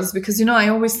my brothers, because, you know, I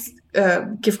always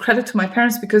give credit to my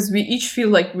parents because we each feel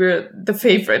like we're the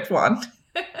favorite one.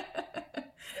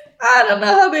 I don't know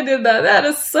how they did that. That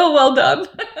is so well done.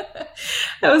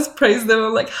 I always praise them.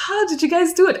 I'm like, how did you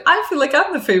guys do it? I feel like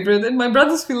I'm the favorite and my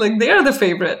brothers feel like they're the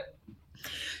favorite.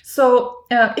 So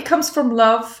it comes from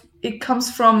love. It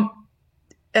comes from,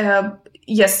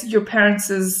 yes, your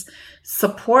parents'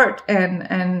 support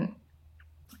and,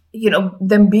 you know,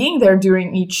 them being there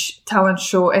during each talent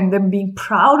show and them being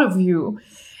proud of you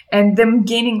and them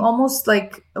gaining almost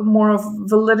like more of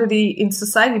validity in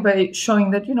society by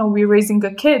showing that, you know, we're raising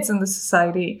good kids in the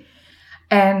society.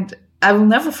 And I will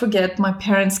never forget my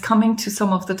parents coming to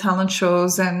some of the talent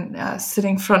shows and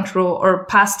sitting front row or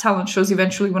past talent shows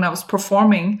eventually when I was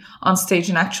performing on stage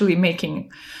and actually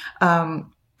making,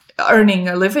 earning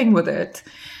a living with it.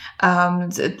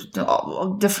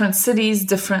 Different cities,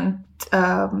 different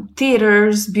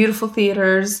theaters, beautiful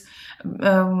theaters,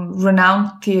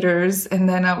 renowned theaters. And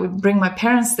then I would bring my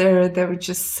parents there. They would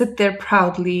just sit there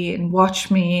proudly and watch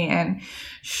me and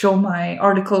show my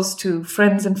articles to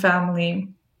friends and family.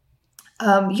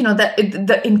 You know, that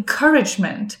the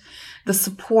encouragement, the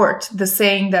support, the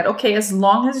saying that, okay, as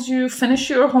long as you finish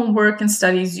your homework and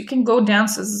studies, you can go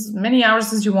dance as many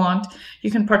hours as you want. You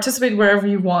can participate wherever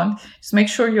you want. Just make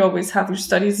sure you always have your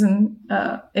studies in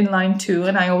line too.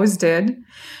 And I always did.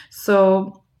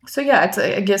 So yeah,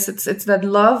 I guess it's that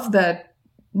love that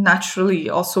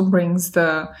naturally also brings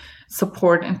the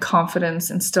support and confidence,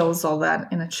 instills all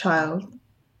that in a child.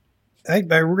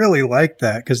 I really like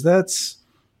that, because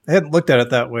I hadn't looked at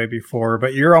it that way before,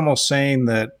 but you're almost saying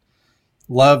that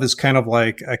love is kind of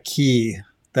like a key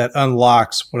that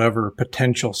unlocks whatever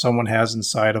potential someone has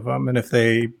inside of them. And if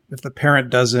the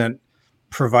parent doesn't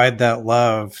provide that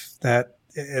love, that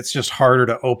it's just harder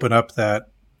to open up that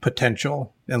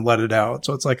potential and let it out.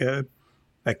 So it's like a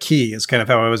key is kind of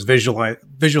how I was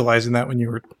visualizing that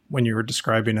when you were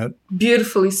describing it.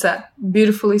 Beautifully said.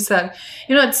 Beautifully said.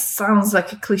 You know, it sounds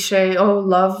like a cliche. Oh,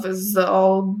 love is the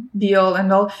all be all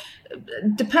and all.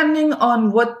 Depending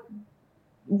on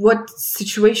what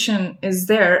situation is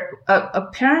there, a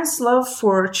parent's love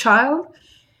for a child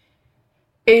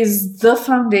is the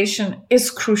foundation,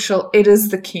 is crucial. It is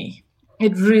the key.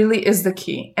 It really is the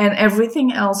key. And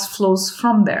everything else flows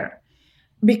from there.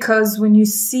 Because when you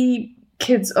see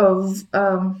kids of,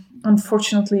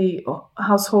 unfortunately,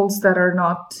 households that are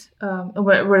not,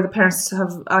 where the parents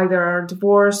have either are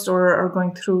divorced or are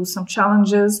going through some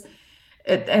challenges,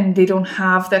 and they don't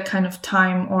have that kind of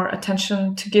time or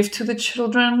attention to give to the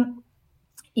children,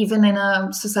 even in a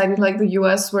society like the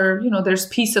US where, there's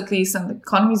peace at least and the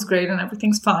economy's great and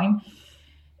everything's fine,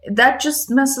 that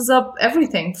just messes up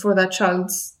everything for that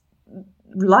child's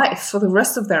life, for the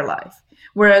rest of their life.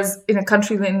 Whereas in a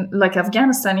country like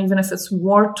Afghanistan, even if it's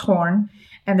war-torn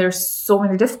and there's so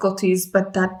many difficulties,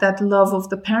 but that love of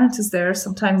the parent is there,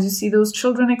 sometimes you see those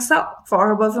children excel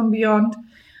far above and beyond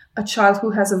a child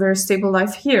who has a very stable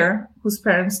life here, whose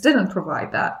parents didn't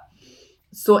provide that.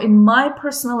 So in my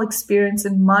personal experience,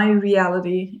 in my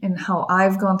reality, in how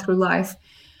I've gone through life,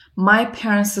 my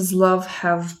parents' love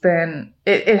has been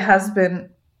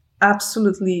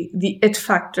absolutely the it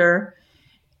factor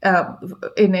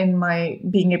in my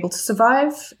being able to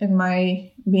survive, in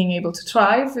my being able to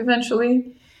thrive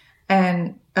eventually,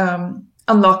 and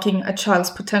unlocking a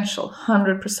child's potential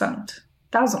 100%,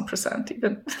 1000%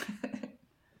 even.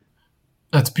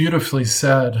 That's beautifully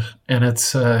said, and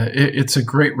it's a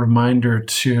great reminder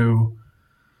to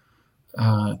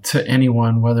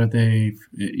anyone, whether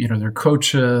they're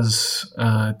coaches,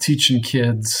 teaching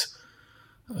kids,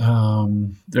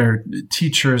 they're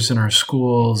teachers in our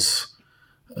schools,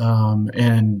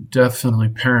 and definitely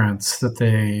parents, that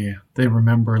they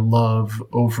remember love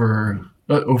over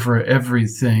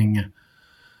everything,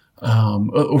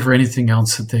 over anything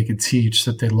else that they could teach.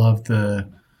 That they love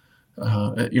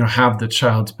have the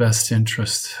child's best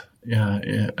interest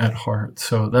at heart.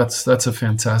 So that's a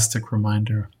fantastic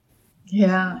reminder.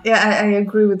 Yeah, I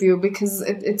agree with you, because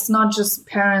it's not just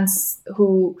parents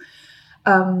who,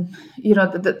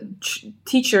 the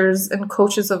teachers and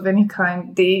coaches of any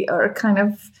kind, they are kind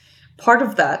of part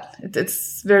of that.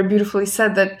 It's very beautifully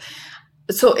said that.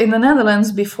 So in the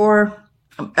Netherlands before,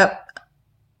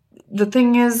 the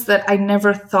thing is that I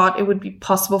never thought it would be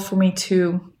possible for me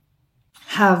to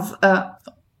have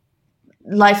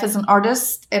life as an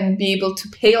artist and be able to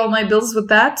pay all my bills with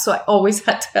that. So I always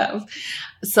had to have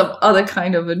some other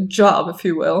kind of a job, if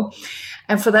you will.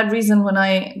 And for that reason, when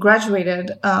I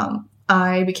graduated,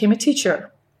 I became a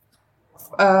teacher.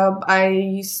 I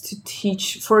used to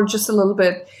teach for just a little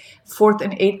bit 4th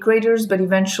and 8th graders, but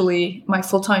eventually my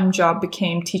full-time job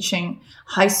became teaching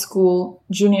high school,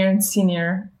 junior and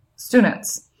senior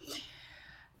students.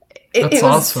 That's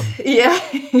awesome. Yeah,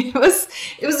 it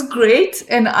was great,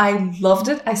 and I loved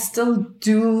it. I still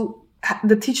do.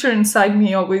 The teacher inside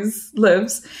me always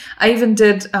lives. I even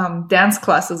did dance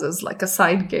classes as like a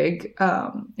side gig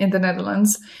in the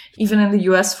Netherlands, even in the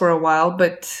US for a while.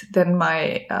 But then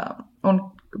my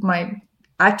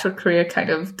actor career kind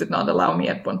of did not allow me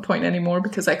at one point anymore,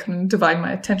 because I couldn't divide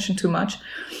my attention too much.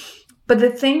 But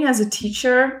the thing as a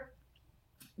teacher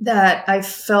that I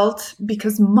felt,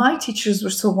 because my teachers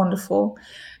were so wonderful,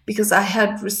 because I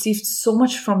had received so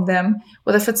much from them,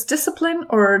 whether if it's discipline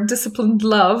or disciplined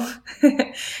love,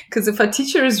 because if a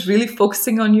teacher is really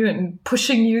focusing on you and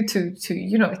pushing you to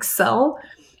excel,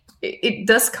 it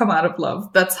does come out of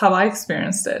love. That's how I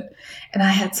experienced it. And I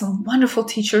had some wonderful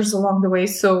teachers along the way.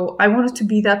 So I wanted to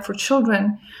be that for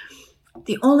children.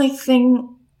 The only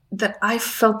thing that I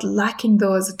felt lacking,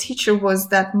 though, as a teacher, was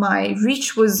that my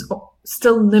reach was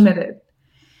still limited.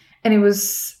 And it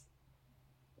was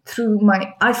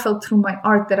I felt through my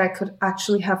art that I could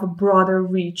actually have a broader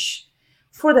reach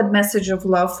for that message of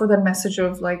love, for that message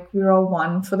of like, we're all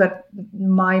one, for that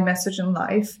my message in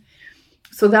life.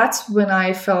 So that's when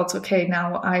I felt, okay,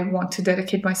 now I want to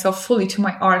dedicate myself fully to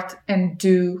my art and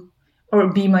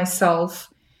be myself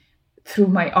through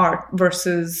my art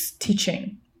versus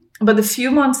teaching. But the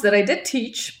few months that I did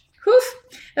teach,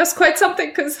 that was quite something,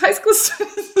 because high school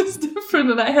students was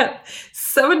different, and I had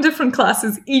 7 different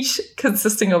classes, each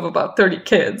consisting of about 30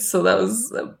 kids. So that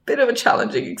was a bit of a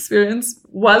challenging experience.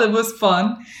 While it was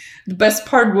fun, the best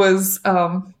part was,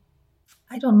 I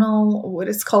don't know what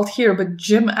it's called here, but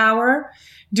gym hour,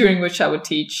 during which I would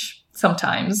teach.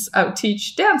 Sometimes I would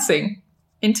teach dancing,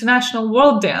 international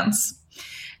world dance.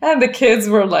 And the kids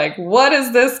were like, what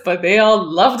is this? But they all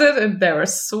loved it, and they were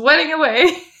sweating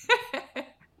away.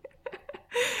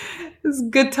 It was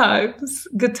good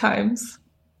times.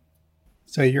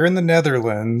 So you're in the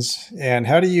Netherlands, and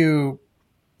how do you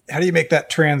make that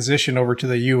transition over to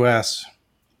the US?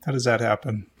 How does that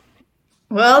happen?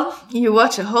 Well, you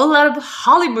watch a whole lot of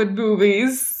Hollywood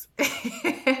movies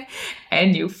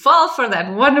and you fall for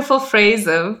that wonderful phrase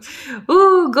of,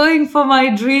 going for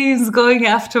my dreams, going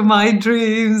after my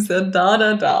dreams, and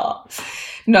da-da-da.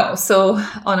 No, so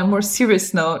on a more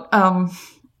serious note,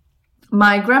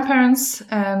 my grandparents,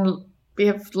 and we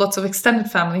have lots of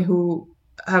extended family who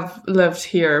have lived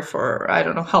here for I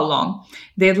don't know how long.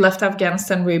 They had left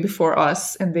Afghanistan way before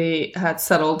us, and they had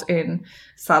settled in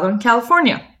Southern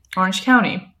California, Orange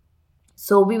County.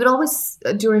 So we would always,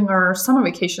 during our summer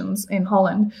vacations in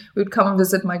Holland, we would come and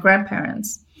visit my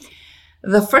grandparents.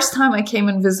 The first time I came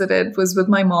and visited was with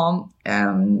my mom.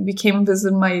 We came and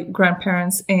visited my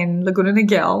grandparents in Laguna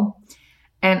Niguel,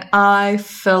 and I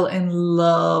fell in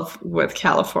love with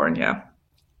California.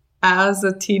 As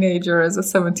a teenager, as a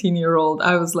 17-year-old,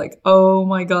 I was like, oh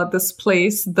my God, this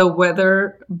place, the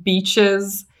weather,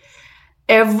 beaches,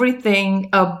 everything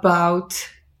about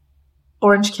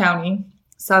Orange County,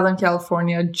 Southern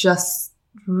California, just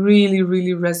really,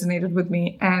 really resonated with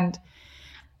me. And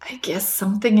I guess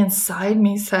something inside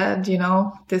me said,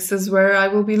 this is where I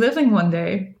will be living one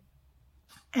day.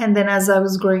 And then as I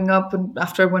was growing up and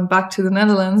after I went back to the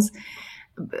Netherlands,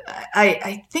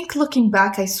 I think looking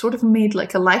back, I sort of made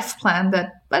like a life plan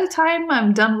that by the time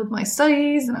I'm done with my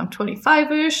studies and I'm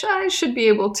 25-ish, I should be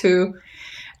able to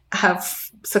have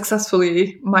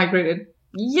successfully migrated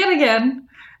yet again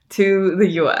to the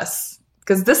US.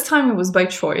 Because this time it was by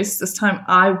choice. This time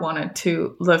I wanted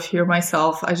to live here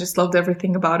myself. I just loved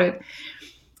everything about it.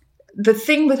 The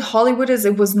thing with Hollywood is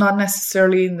it was not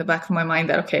necessarily in the back of my mind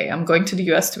that, okay, I'm going to the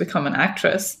US to become an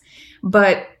actress.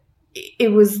 But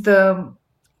it was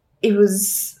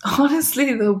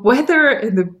honestly the weather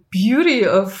and the beauty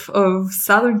of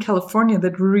Southern California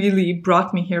that really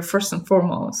brought me here first and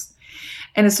foremost.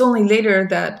 And it's only later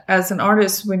that as an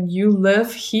artist, when you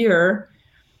live here,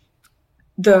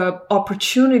 the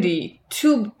opportunity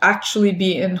to actually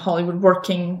be in Hollywood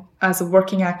working as a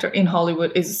working actor in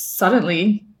Hollywood is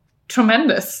suddenly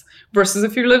tremendous versus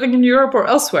if you're living in Europe or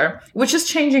elsewhere, which is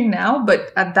changing now.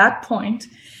 But at that point,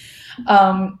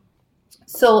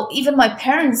 so even my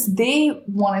parents, they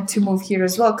wanted to move here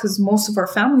as well because most of our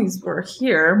families were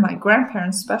here, my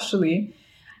grandparents especially.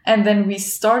 And then we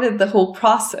started the whole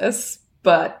process,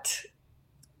 but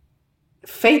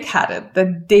fate had it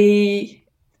that they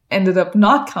ended up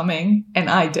not coming and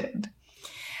I did.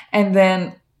 And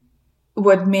then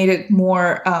what made it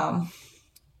more of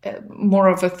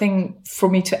a thing for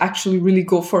me to actually really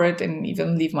go for it and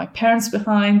even leave my parents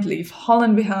behind, leave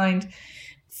Holland behind.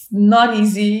 It's not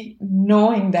easy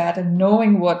knowing that and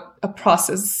knowing what a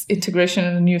process integration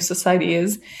in a new society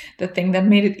is. The thing that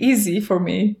made it easy for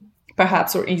me,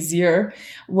 perhaps, or easier,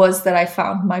 was that I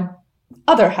found my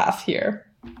other half here.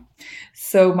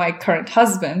 So my current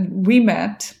husband, we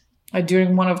met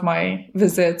during one of my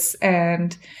visits,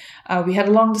 and we had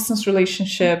a long distance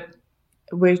relationship,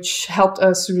 which helped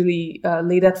us really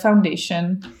lay that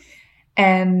foundation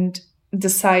and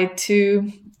decide to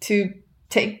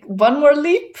take one more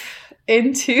leap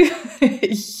into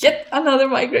yet another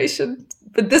migration,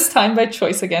 but this time by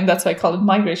choice again. That's why I call it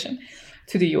migration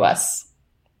to the US.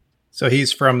 So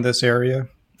he's from this area,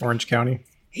 Orange County?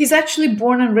 He's actually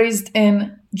born and raised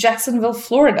in Jacksonville,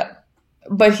 Florida.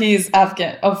 But he's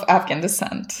of Afghan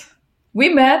descent. We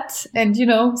met, and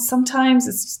sometimes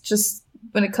it's just,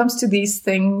 when it comes to these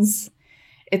things,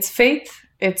 it's fate,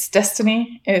 it's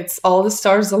destiny, it's all the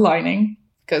stars aligning.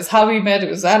 Because how we met,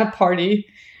 it was at a party.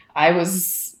 I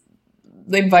was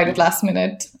invited last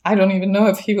minute. I don't even know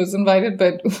if he was invited,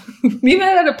 but we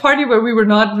met at a party where we were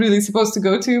not really supposed to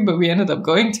go to, but we ended up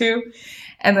going to.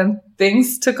 And then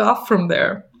things took off from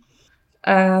there.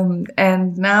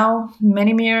 And now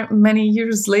many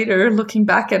years later, looking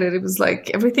back at it, it was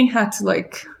like everything had to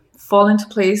fall into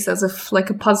place as if like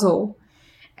a puzzle.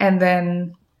 And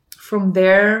then from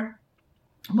there,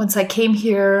 once I came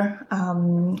here,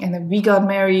 and then we got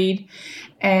married,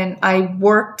 and I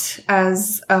worked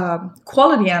as a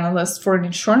quality analyst for an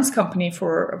insurance company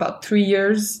for about 3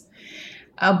 years.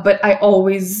 But I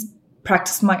always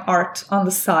practiced my art on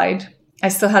the side. I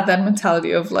still had that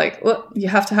mentality of you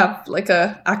have to have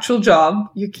a actual job.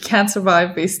 You can't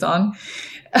survive based on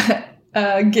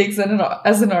gigs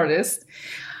as an artist,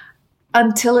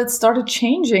 until it started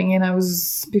changing. And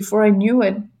before I knew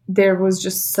it, there was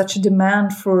just such a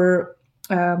demand for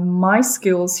my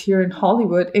skills here in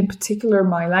Hollywood, in particular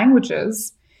my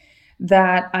languages,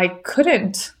 that I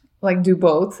couldn't do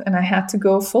both. And I had to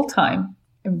go full time.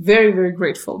 I'm very, very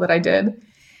grateful that I did.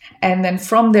 And then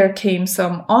from there came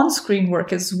some on-screen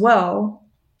work as well,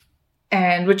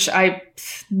 and which I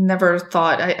never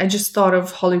thought. I just thought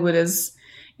of Hollywood as,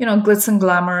 glitz and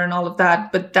glamour and all of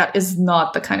that, but that is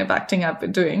not the kind of acting I've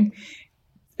been doing.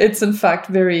 It's in fact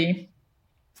very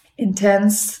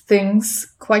intense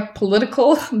things, quite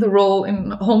political. The role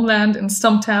in Homeland, in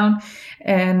Stumptown,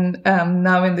 and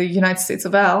now in the United States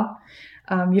of Al.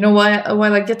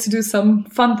 While I get to do some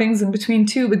fun things in between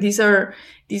too, but these are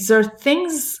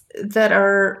things that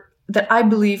I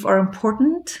believe are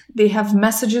important. They have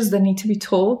messages that need to be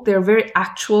told. They're very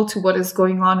actual to what is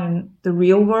going on in the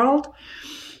real world.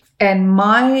 And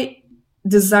my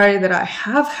desire that I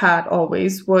have had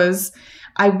always was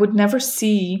I would never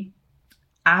see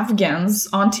Afghans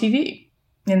on TV,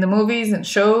 in the movies and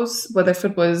shows, whether if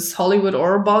it was Hollywood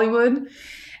or Bollywood.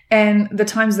 And the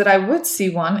times that I would see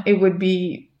one, it would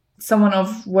be someone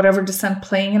of whatever descent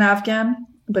playing an Afghan,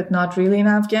 but not really an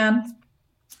Afghan.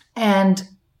 And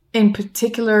in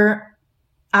particular,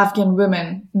 Afghan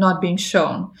women not being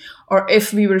shown. Or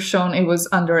if we were shown, it was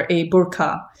under a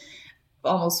burqa,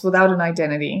 almost without an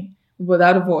identity,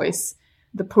 without a voice.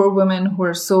 The poor women who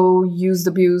are so used,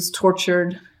 abused,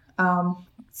 tortured.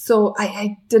 So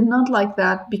I did not like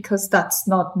that because that's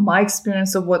not my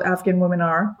experience of what Afghan women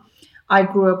are. I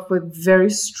grew up with very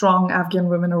strong Afghan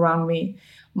women around me.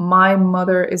 My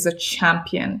mother is a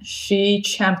champion. She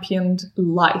championed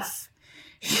life.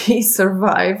 She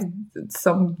survived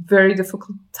some very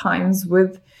difficult times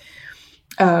with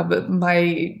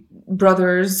my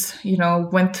brothers,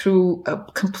 went through a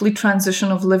complete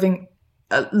transition of living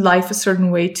life a certain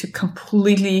way to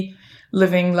completely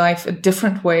living life a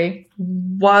different way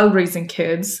while raising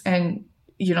kids and,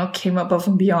 came above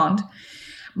and beyond.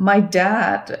 My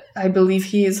dad, I believe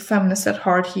he is a feminist at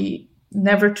heart. He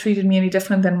never treated me any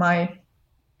different than my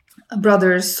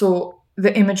brothers. So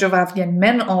the image of Afghan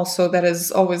men also that is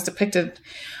always depicted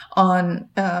on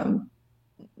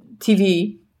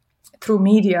TV through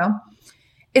media,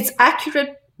 it's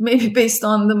accurate, maybe based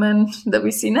on the men that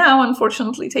we see now,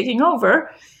 unfortunately, taking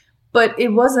over. But it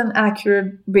wasn't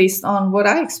accurate based on what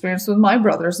I experienced with my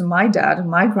brothers and my dad and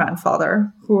my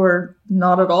grandfather, who are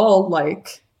not at all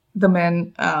like the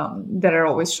men that are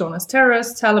always shown as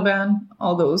terrorists, Taliban,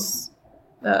 all those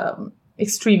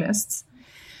extremists.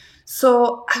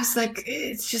 So I was like,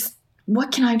 it's just,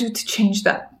 what can I do to change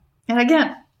that? And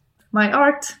again, my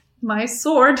art, my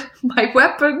sword, my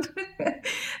weapon,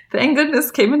 thank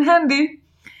goodness, came in handy.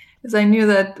 Because I knew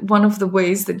that one of the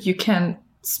ways that you can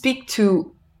speak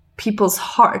to people's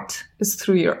heart is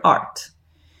through your art.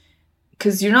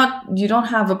 Because you don't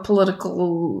have a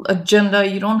political agenda,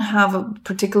 you don't have a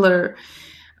particular,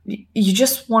 you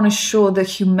just want to show the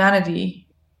humanity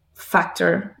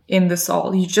factor in this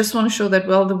all. You just want to show that,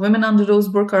 well, the women under those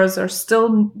burqas are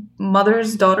still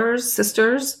mothers, daughters,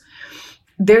 sisters.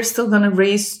 They're still going to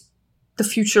raise the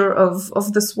future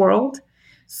of this world.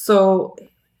 So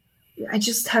I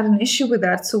just had an issue with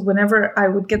that. So whenever I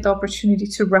would get the opportunity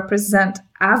to represent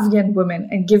Afghan women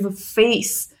and give a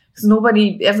face, because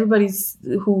everybody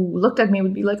who looked at me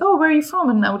would be like, oh, where are you from?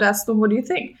 And I would ask them, what do you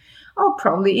think? Oh,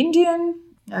 probably Indian,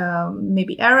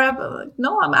 maybe Arab. I'm like,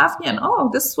 no, I'm Afghan. Oh,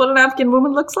 this is what an Afghan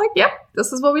woman looks like? Yep,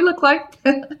 this is what we look like.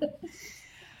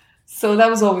 So that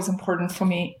was always important for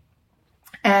me.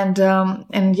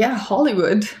 And yeah,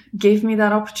 Hollywood gave me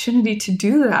that opportunity to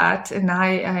do that. And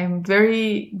I'm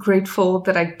very grateful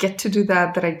that I get to do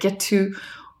that I get to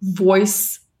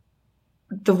voice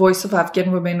the voice of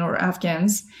Afghan women or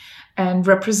Afghans and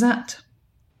represent.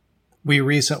 We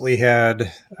recently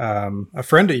had a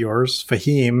friend of yours,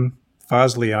 Fahim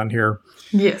Fazli, on here.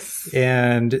 Yes.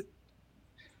 And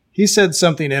he said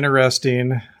something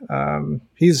interesting.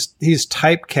 He's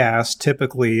typecast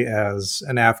typically as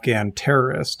an Afghan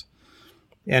terrorist.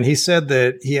 And he said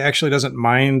that he actually doesn't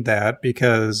mind that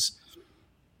because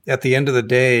at the end of the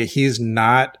day, he's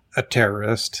not a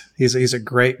terrorist. He's a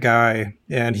great guy.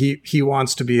 And he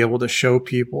wants to be able to show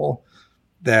people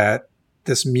that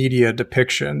this media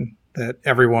depiction that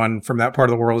everyone from that part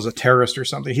of the world is a terrorist or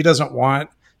something,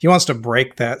 he wants to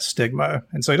break that stigma.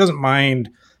 And so he doesn't mind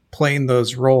playing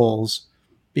those roles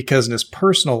because in his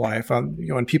personal life,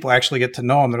 when people actually get to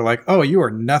know him, they're like, oh, you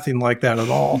are nothing like that at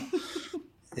all.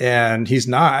 And he's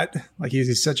not. Like,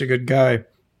 he's such a good guy.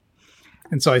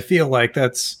 And so I feel like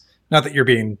that's not that you're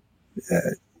being,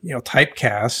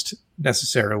 typecast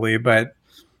necessarily, but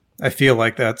I feel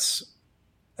like that's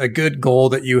a good goal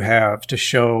that you have to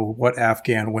show what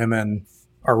Afghan women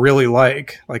are really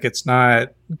like. Like, it's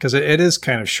not, because it is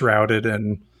kind of shrouded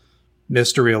in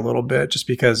mystery a little bit, just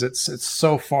because it's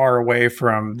so far away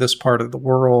from this part of the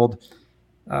world.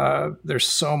 There's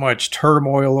so much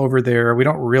turmoil over there. We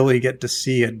don't really get to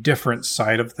see a different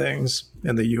side of things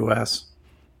in the U.S.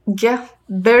 Yeah,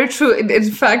 very true.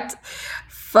 In fact,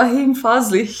 Fahim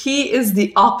Fazli, he is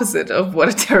the opposite of what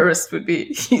a terrorist would be.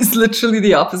 He's literally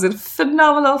the opposite.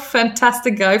 Phenomenal,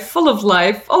 fantastic guy, full of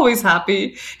life, always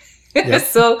happy. Yep.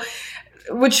 So,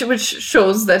 which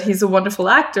shows that he's a wonderful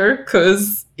actor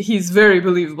because he's very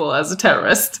believable as a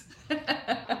terrorist.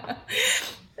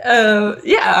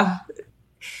 Yeah.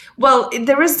 Well,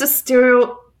 there is the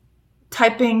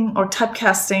stereotyping or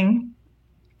typecasting.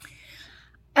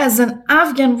 As an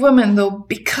Afghan woman, though,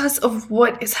 because of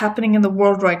what is happening in the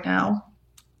world right now,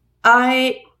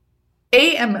 I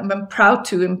am proud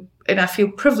to I feel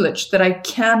privileged that I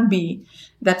can be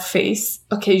that face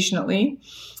occasionally.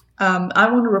 I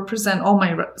want to represent all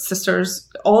my sisters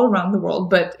all around the world,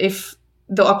 but if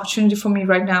the opportunity for me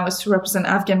right now is to represent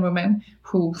Afghan women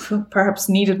who perhaps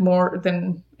need it more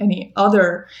than any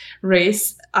other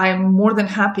race, I'm more than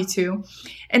happy to.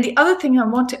 And the other thing I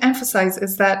want to emphasize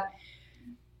is that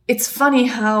it's funny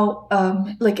how,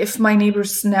 if my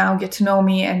neighbors now get to know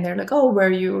me and they're like, oh, where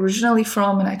are you originally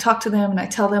from? And I talk to them and I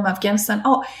tell them Afghanistan.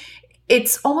 Oh,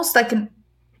 it's almost like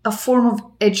a form of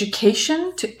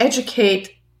education to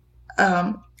educate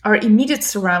our immediate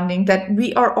surrounding that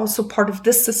we are also part of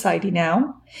this society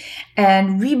now.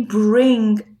 And we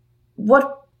bring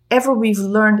whatever we've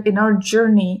learned in our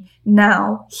journey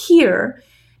now here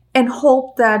and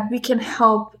hope that we can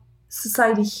help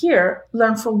society here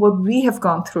learn from what we have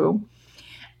gone through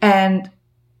and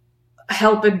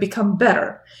help it become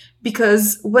better.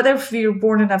 Because whether we were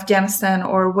born in Afghanistan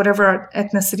or whatever our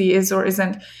ethnicity is or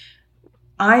isn't,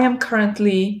 I am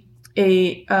currently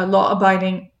a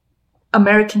law-abiding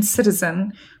American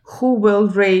citizen who will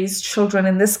raise children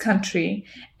in this country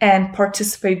and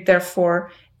participate, therefore,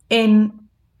 in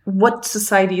what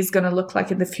society is going to look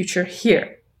like in the future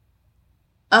here.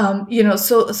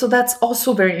 So that's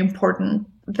also very important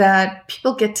that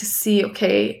people get to see,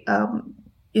 okay,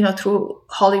 through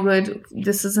Hollywood,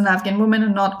 this is an Afghan woman,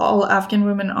 and not all Afghan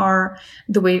women are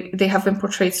the way they have been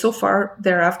portrayed so far.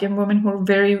 There are Afghan women who are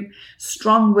very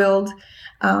strong-willed.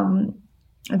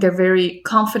 They're very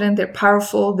confident. They're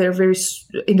powerful. They're very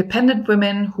independent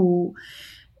women who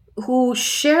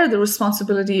share the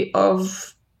responsibility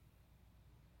of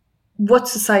what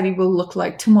society will look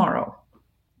like tomorrow,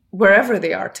 wherever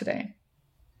they are today.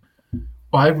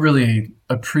 Well, I really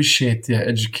appreciate the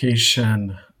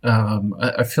education.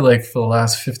 I feel like for the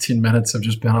last 15 minutes, I've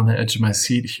just been on the edge of my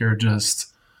seat here,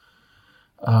 just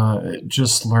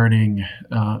learning.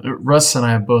 Russ and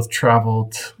I have both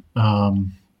traveled.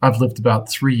 I've lived about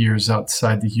 3 years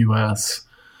outside the U.S.,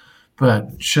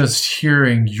 but just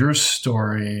hearing your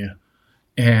story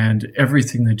and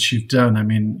everything that you've done, I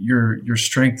mean, your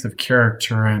strength of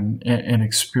character and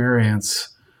experience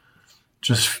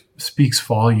just speaks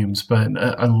volumes. But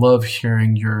I love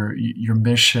hearing your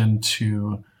mission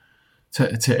to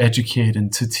educate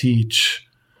and to teach,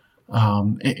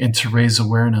 and to raise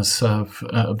awareness of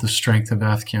the strength of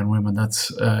Afghan women.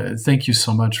 That's thank you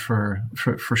so much for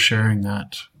sharing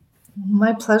that.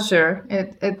 My pleasure.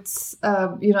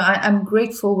 I'm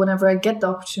grateful whenever I get the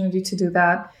opportunity to do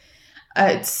that.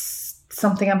 It's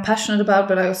something I'm passionate about,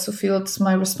 but I also feel it's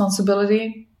my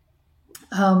responsibility.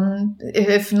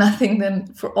 If nothing, then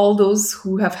for all those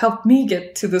who have helped me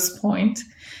get to this point,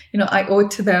 I owe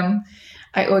it to them.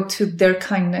 I owe it to their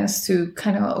kindness to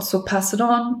kind of also pass it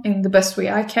on in the best way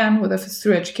I can, whether it's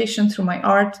through education, through my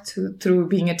art, through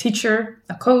being a teacher,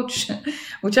 a coach,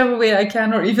 whichever way I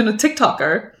can, or even a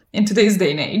TikToker in today's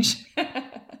day and age.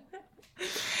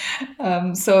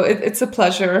 So it's a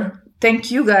pleasure.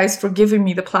 Thank you guys for giving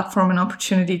me the platform and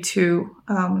opportunity to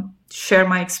share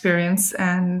my experience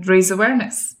and raise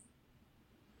awareness.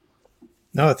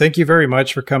 No, thank you very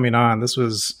much for coming on. This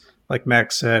was, like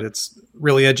Max said, it's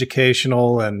really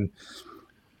educational, and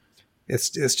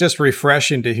it's just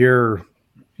refreshing to hear,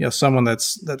 someone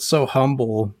that's so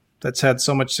humble, that's had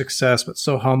so much success, but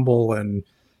so humble and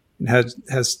has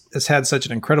had such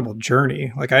an incredible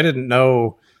journey. Like, I didn't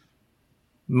know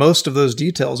most of those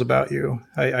details about you.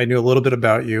 I knew a little bit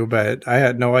about you, but I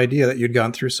had no idea that you'd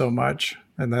gone through so much.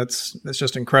 And it's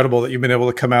just incredible that you've been able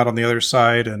to come out on the other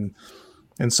side and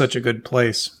in such a good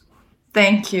place.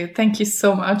 Thank you. Thank you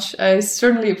so much. I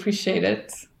certainly appreciate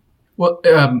it. Well,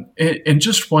 and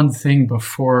just one thing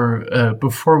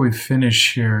before we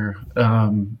finish here,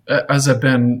 as I've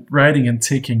been writing and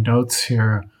taking notes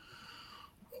here,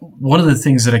 one of the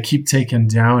things that I keep taking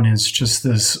down is just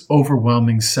this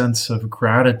overwhelming sense of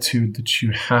gratitude that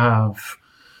you have,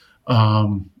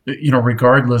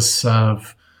 regardless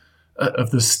of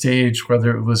the stage,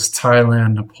 whether it was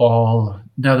Thailand, Nepal,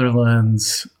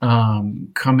 Netherlands,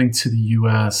 coming to the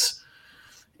U.S.,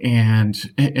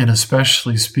 and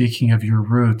especially speaking of your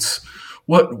roots,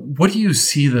 what do you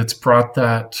see that's brought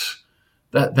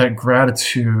that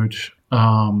gratitude?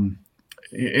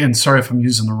 And sorry if I'm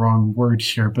using the wrong word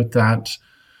here, but that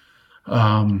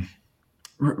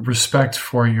respect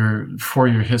for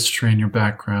your history and your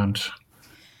background.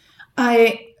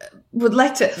 I would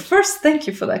like to first thank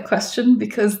you for that question,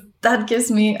 because that gives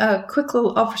me a quick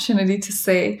little opportunity to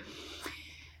say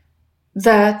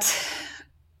that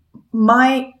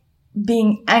my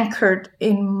being anchored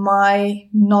in my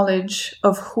knowledge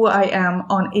of who I am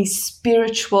on a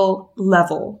spiritual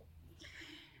level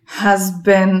has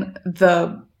been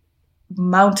the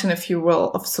mountain, if you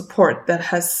will, of support that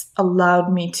has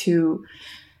allowed me to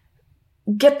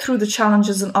get through the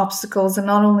challenges and obstacles, and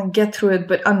not only get through it,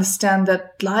 but understand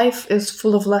that life is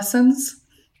full of lessons.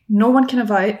 No one can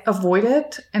avoid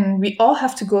it, and we all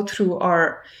have to go through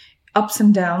our ups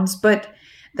and downs. But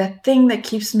that thing that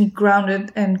keeps me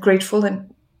grounded and grateful,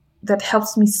 and that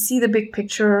helps me see the big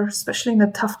picture, especially in the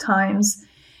tough times,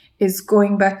 is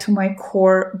going back to my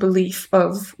core belief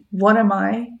of what am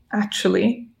I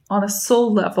actually on a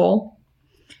soul level?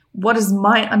 What is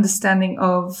my understanding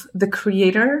of the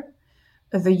Creator,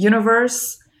 the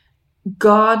universe,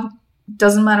 God?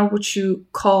 Doesn't matter what you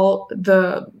call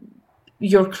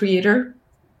your Creator,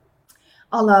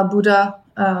 Allah, Buddha,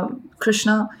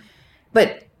 Krishna,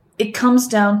 but it comes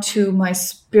down to my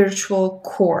spiritual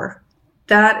core.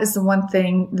 That is the one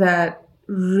thing that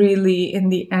really, in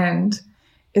the end,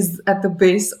 is at the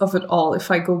base of it all.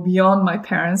 If I go beyond my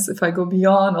parents, if I go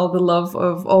beyond all the love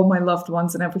of all my loved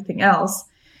ones and everything else,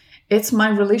 it's my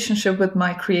relationship with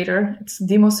my Creator. It's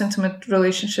the most intimate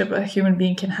relationship a human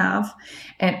being can have.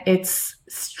 And it's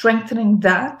strengthening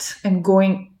that and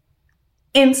going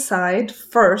inside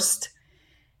first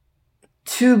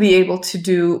to be able to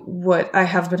do what I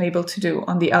have been able to do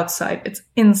on the outside. It's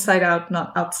inside out,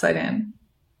 not outside in.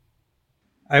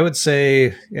 I would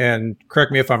say, and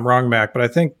correct me if I'm wrong, Mac, but I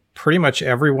think pretty much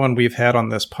everyone we've had on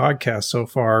this podcast so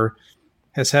far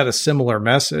has had a similar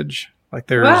message. Like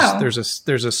there's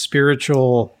a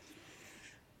spiritual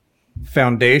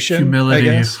foundation, humility,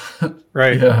 I guess.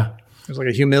 Right? Yeah. There's like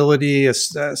a humility,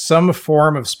 some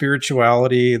form of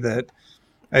spirituality that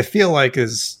I feel like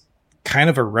is kind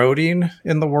of eroding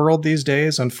in the world these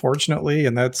days, unfortunately,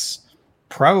 and that's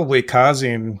probably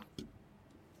causing,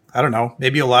 I don't know,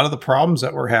 maybe a lot of the problems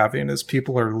that we're having is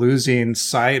people are losing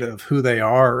sight of who they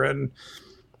are and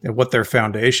what their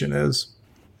foundation is.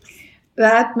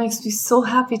 That makes me so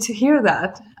happy to hear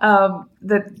that,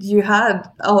 that you had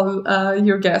all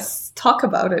your guests talk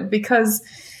about it. Because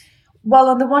while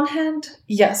on the one hand,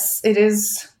 yes, it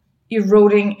is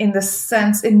eroding in the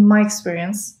sense, in my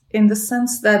experience, in the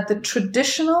sense that the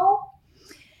traditional,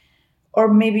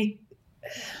 or maybe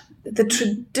the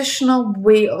traditional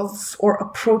way of or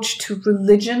approach to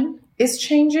religion is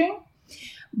changing.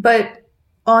 But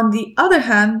on the other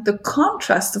hand, the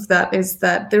contrast of that is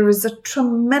that there is a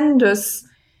tremendous,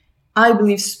 I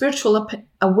believe, spiritual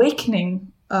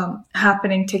awakening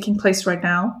taking place right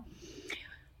now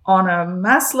on a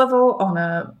mass level, on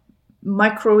a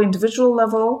micro individual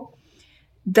level,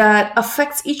 that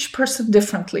affects each person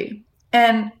differently.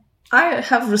 And I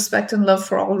have respect and love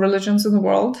for all religions in the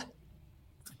world.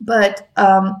 But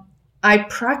I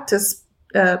practice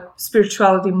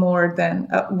spirituality more than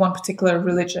one particular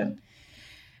religion,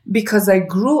 because I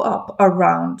grew up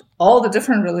around all the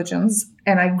different religions,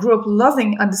 and I grew up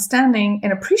loving, understanding,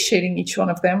 and appreciating each one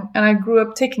of them. And I grew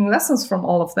up taking lessons from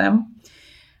all of them.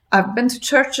 I've been to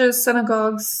churches,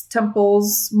 synagogues,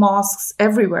 temples, mosques,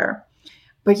 everywhere.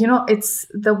 But, it's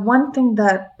the one thing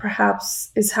that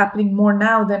perhaps is happening more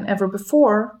now than ever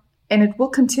before, and it will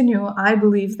continue, I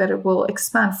believe that it will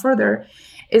expand further,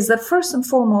 is that first and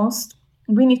foremost,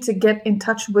 we need to get in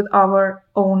touch with our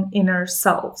own inner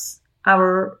selves,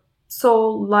 our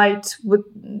soul, light, with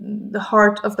the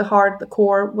heart, the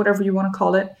core, whatever you want to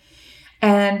call it.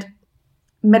 And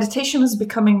meditation is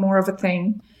becoming more of a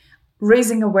thing,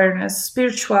 raising awareness,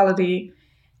 spirituality,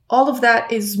 all of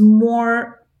that is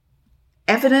more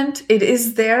evident. It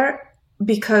is there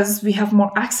because we have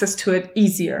more access to it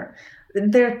easier.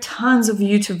 There are tons of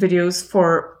YouTube videos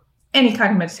for any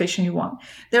kind of meditation you want.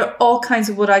 There are all kinds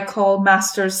of what I call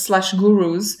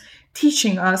masters/gurus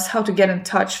teaching us how to get in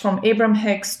touch, from Abraham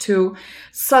Hicks to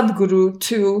Sadhguru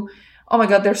to, oh my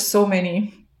God, there's so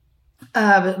many.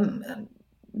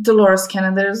 Dolores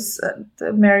Cannon, there's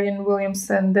Marianne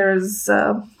Williamson, there's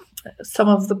some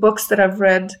of the books that I've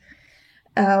read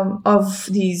of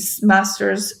these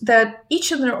masters that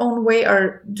each in their own way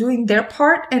are doing their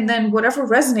part, and then whatever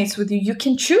resonates with you, you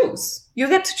can choose. You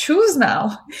get to choose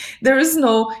now. There is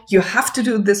no, you have to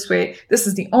do it this way. This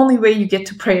is the only way you get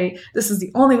to pray. This is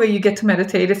the only way you get to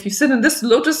meditate. If you sit in this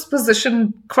lotus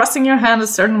position, crossing your hand a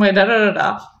certain way, da da da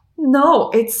da. No,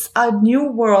 it's a new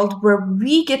world where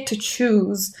we get to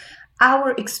choose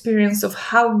our experience of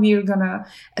how we're going to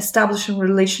establish a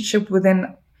relationship with,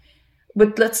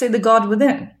 let's say, the God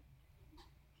within.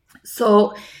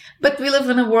 So, but we live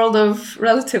in a world of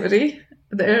relativity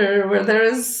where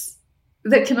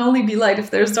there can only be light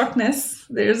if there's darkness.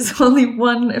 There's only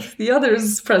one if the other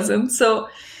is present. So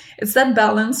it's that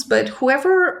balance. But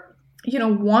whoever,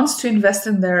 wants to invest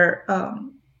in their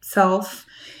self,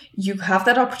 you have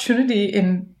that opportunity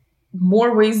in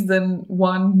more ways than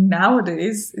one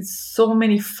nowadays. It's so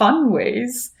many fun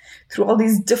ways through all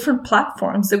these different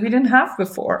platforms that we didn't have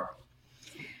before.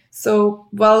 So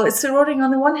while it's eroding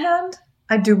on the one hand,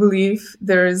 I do believe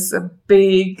there is a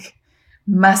big,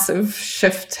 massive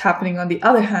shift happening on the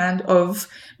other hand of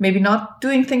maybe not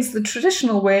doing things the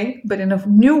traditional way, but in a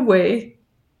new way,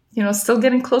 still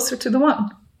getting closer to the one.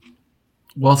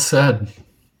 Well said.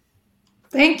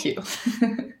 Thank you.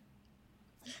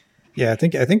 Yeah, I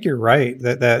think you're right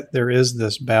that there is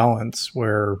this balance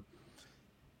where,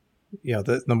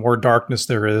 the more darkness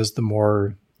there is, the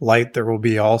more light there will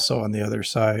be also on the other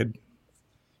side.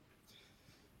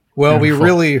 Well, Beautiful. We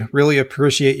really, really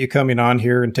appreciate you coming on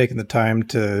here and taking the time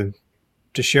to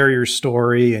share your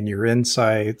story and your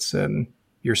insights and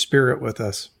your spirit with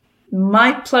us.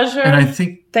 My pleasure. And I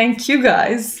think, thank you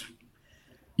guys.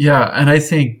 Yeah, and I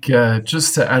think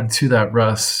just to add to that,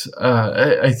 Russ,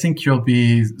 I think you'll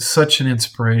be such an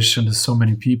inspiration to so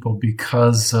many people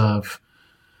because of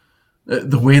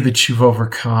the way that you've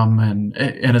overcome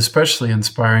and especially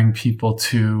inspiring people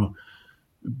to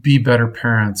be better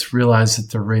parents, realize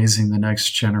that they're raising the next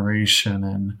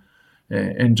generation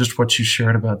and just what you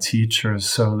shared about teachers.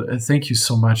 So thank you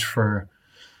so much for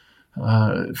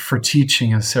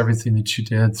teaching us everything that you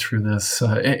did through this.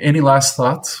 Any last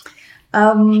thoughts?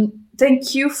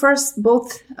 Thank you first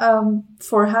both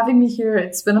for having me here.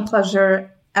 It's been a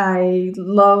pleasure. I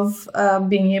love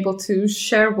being able to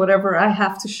share whatever I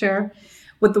have to share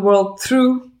with the world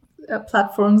through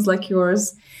platforms like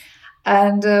yours.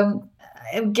 And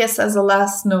I guess as a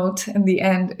last note in the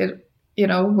end,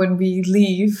 when we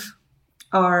leave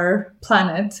our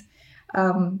planet,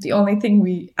 the only thing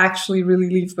we actually really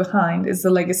leave behind is the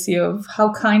legacy of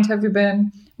how kind have you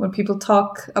been. When people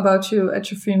talk about you at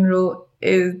your funeral,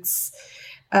 it's,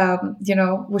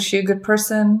 was she a good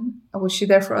person? Was she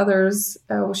there for others?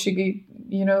 Was she,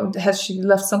 has she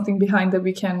left something behind that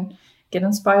we can get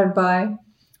inspired by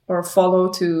or follow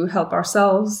to help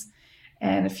ourselves?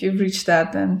 And if you've reached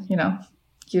that, then,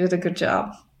 you did a good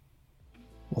job.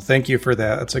 Well, thank you for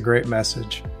that. That's a great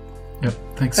message. Yep.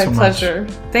 Thanks so much. My pleasure.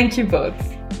 Thank you both.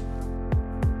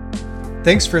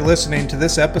 Thanks for listening to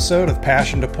this episode of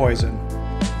Passion to Poison.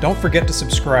 Don't forget to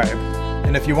subscribe.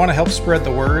 And if you want to help spread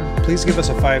the word, please give us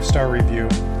a 5-star review.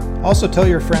 Also tell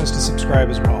your friends to subscribe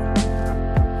as well.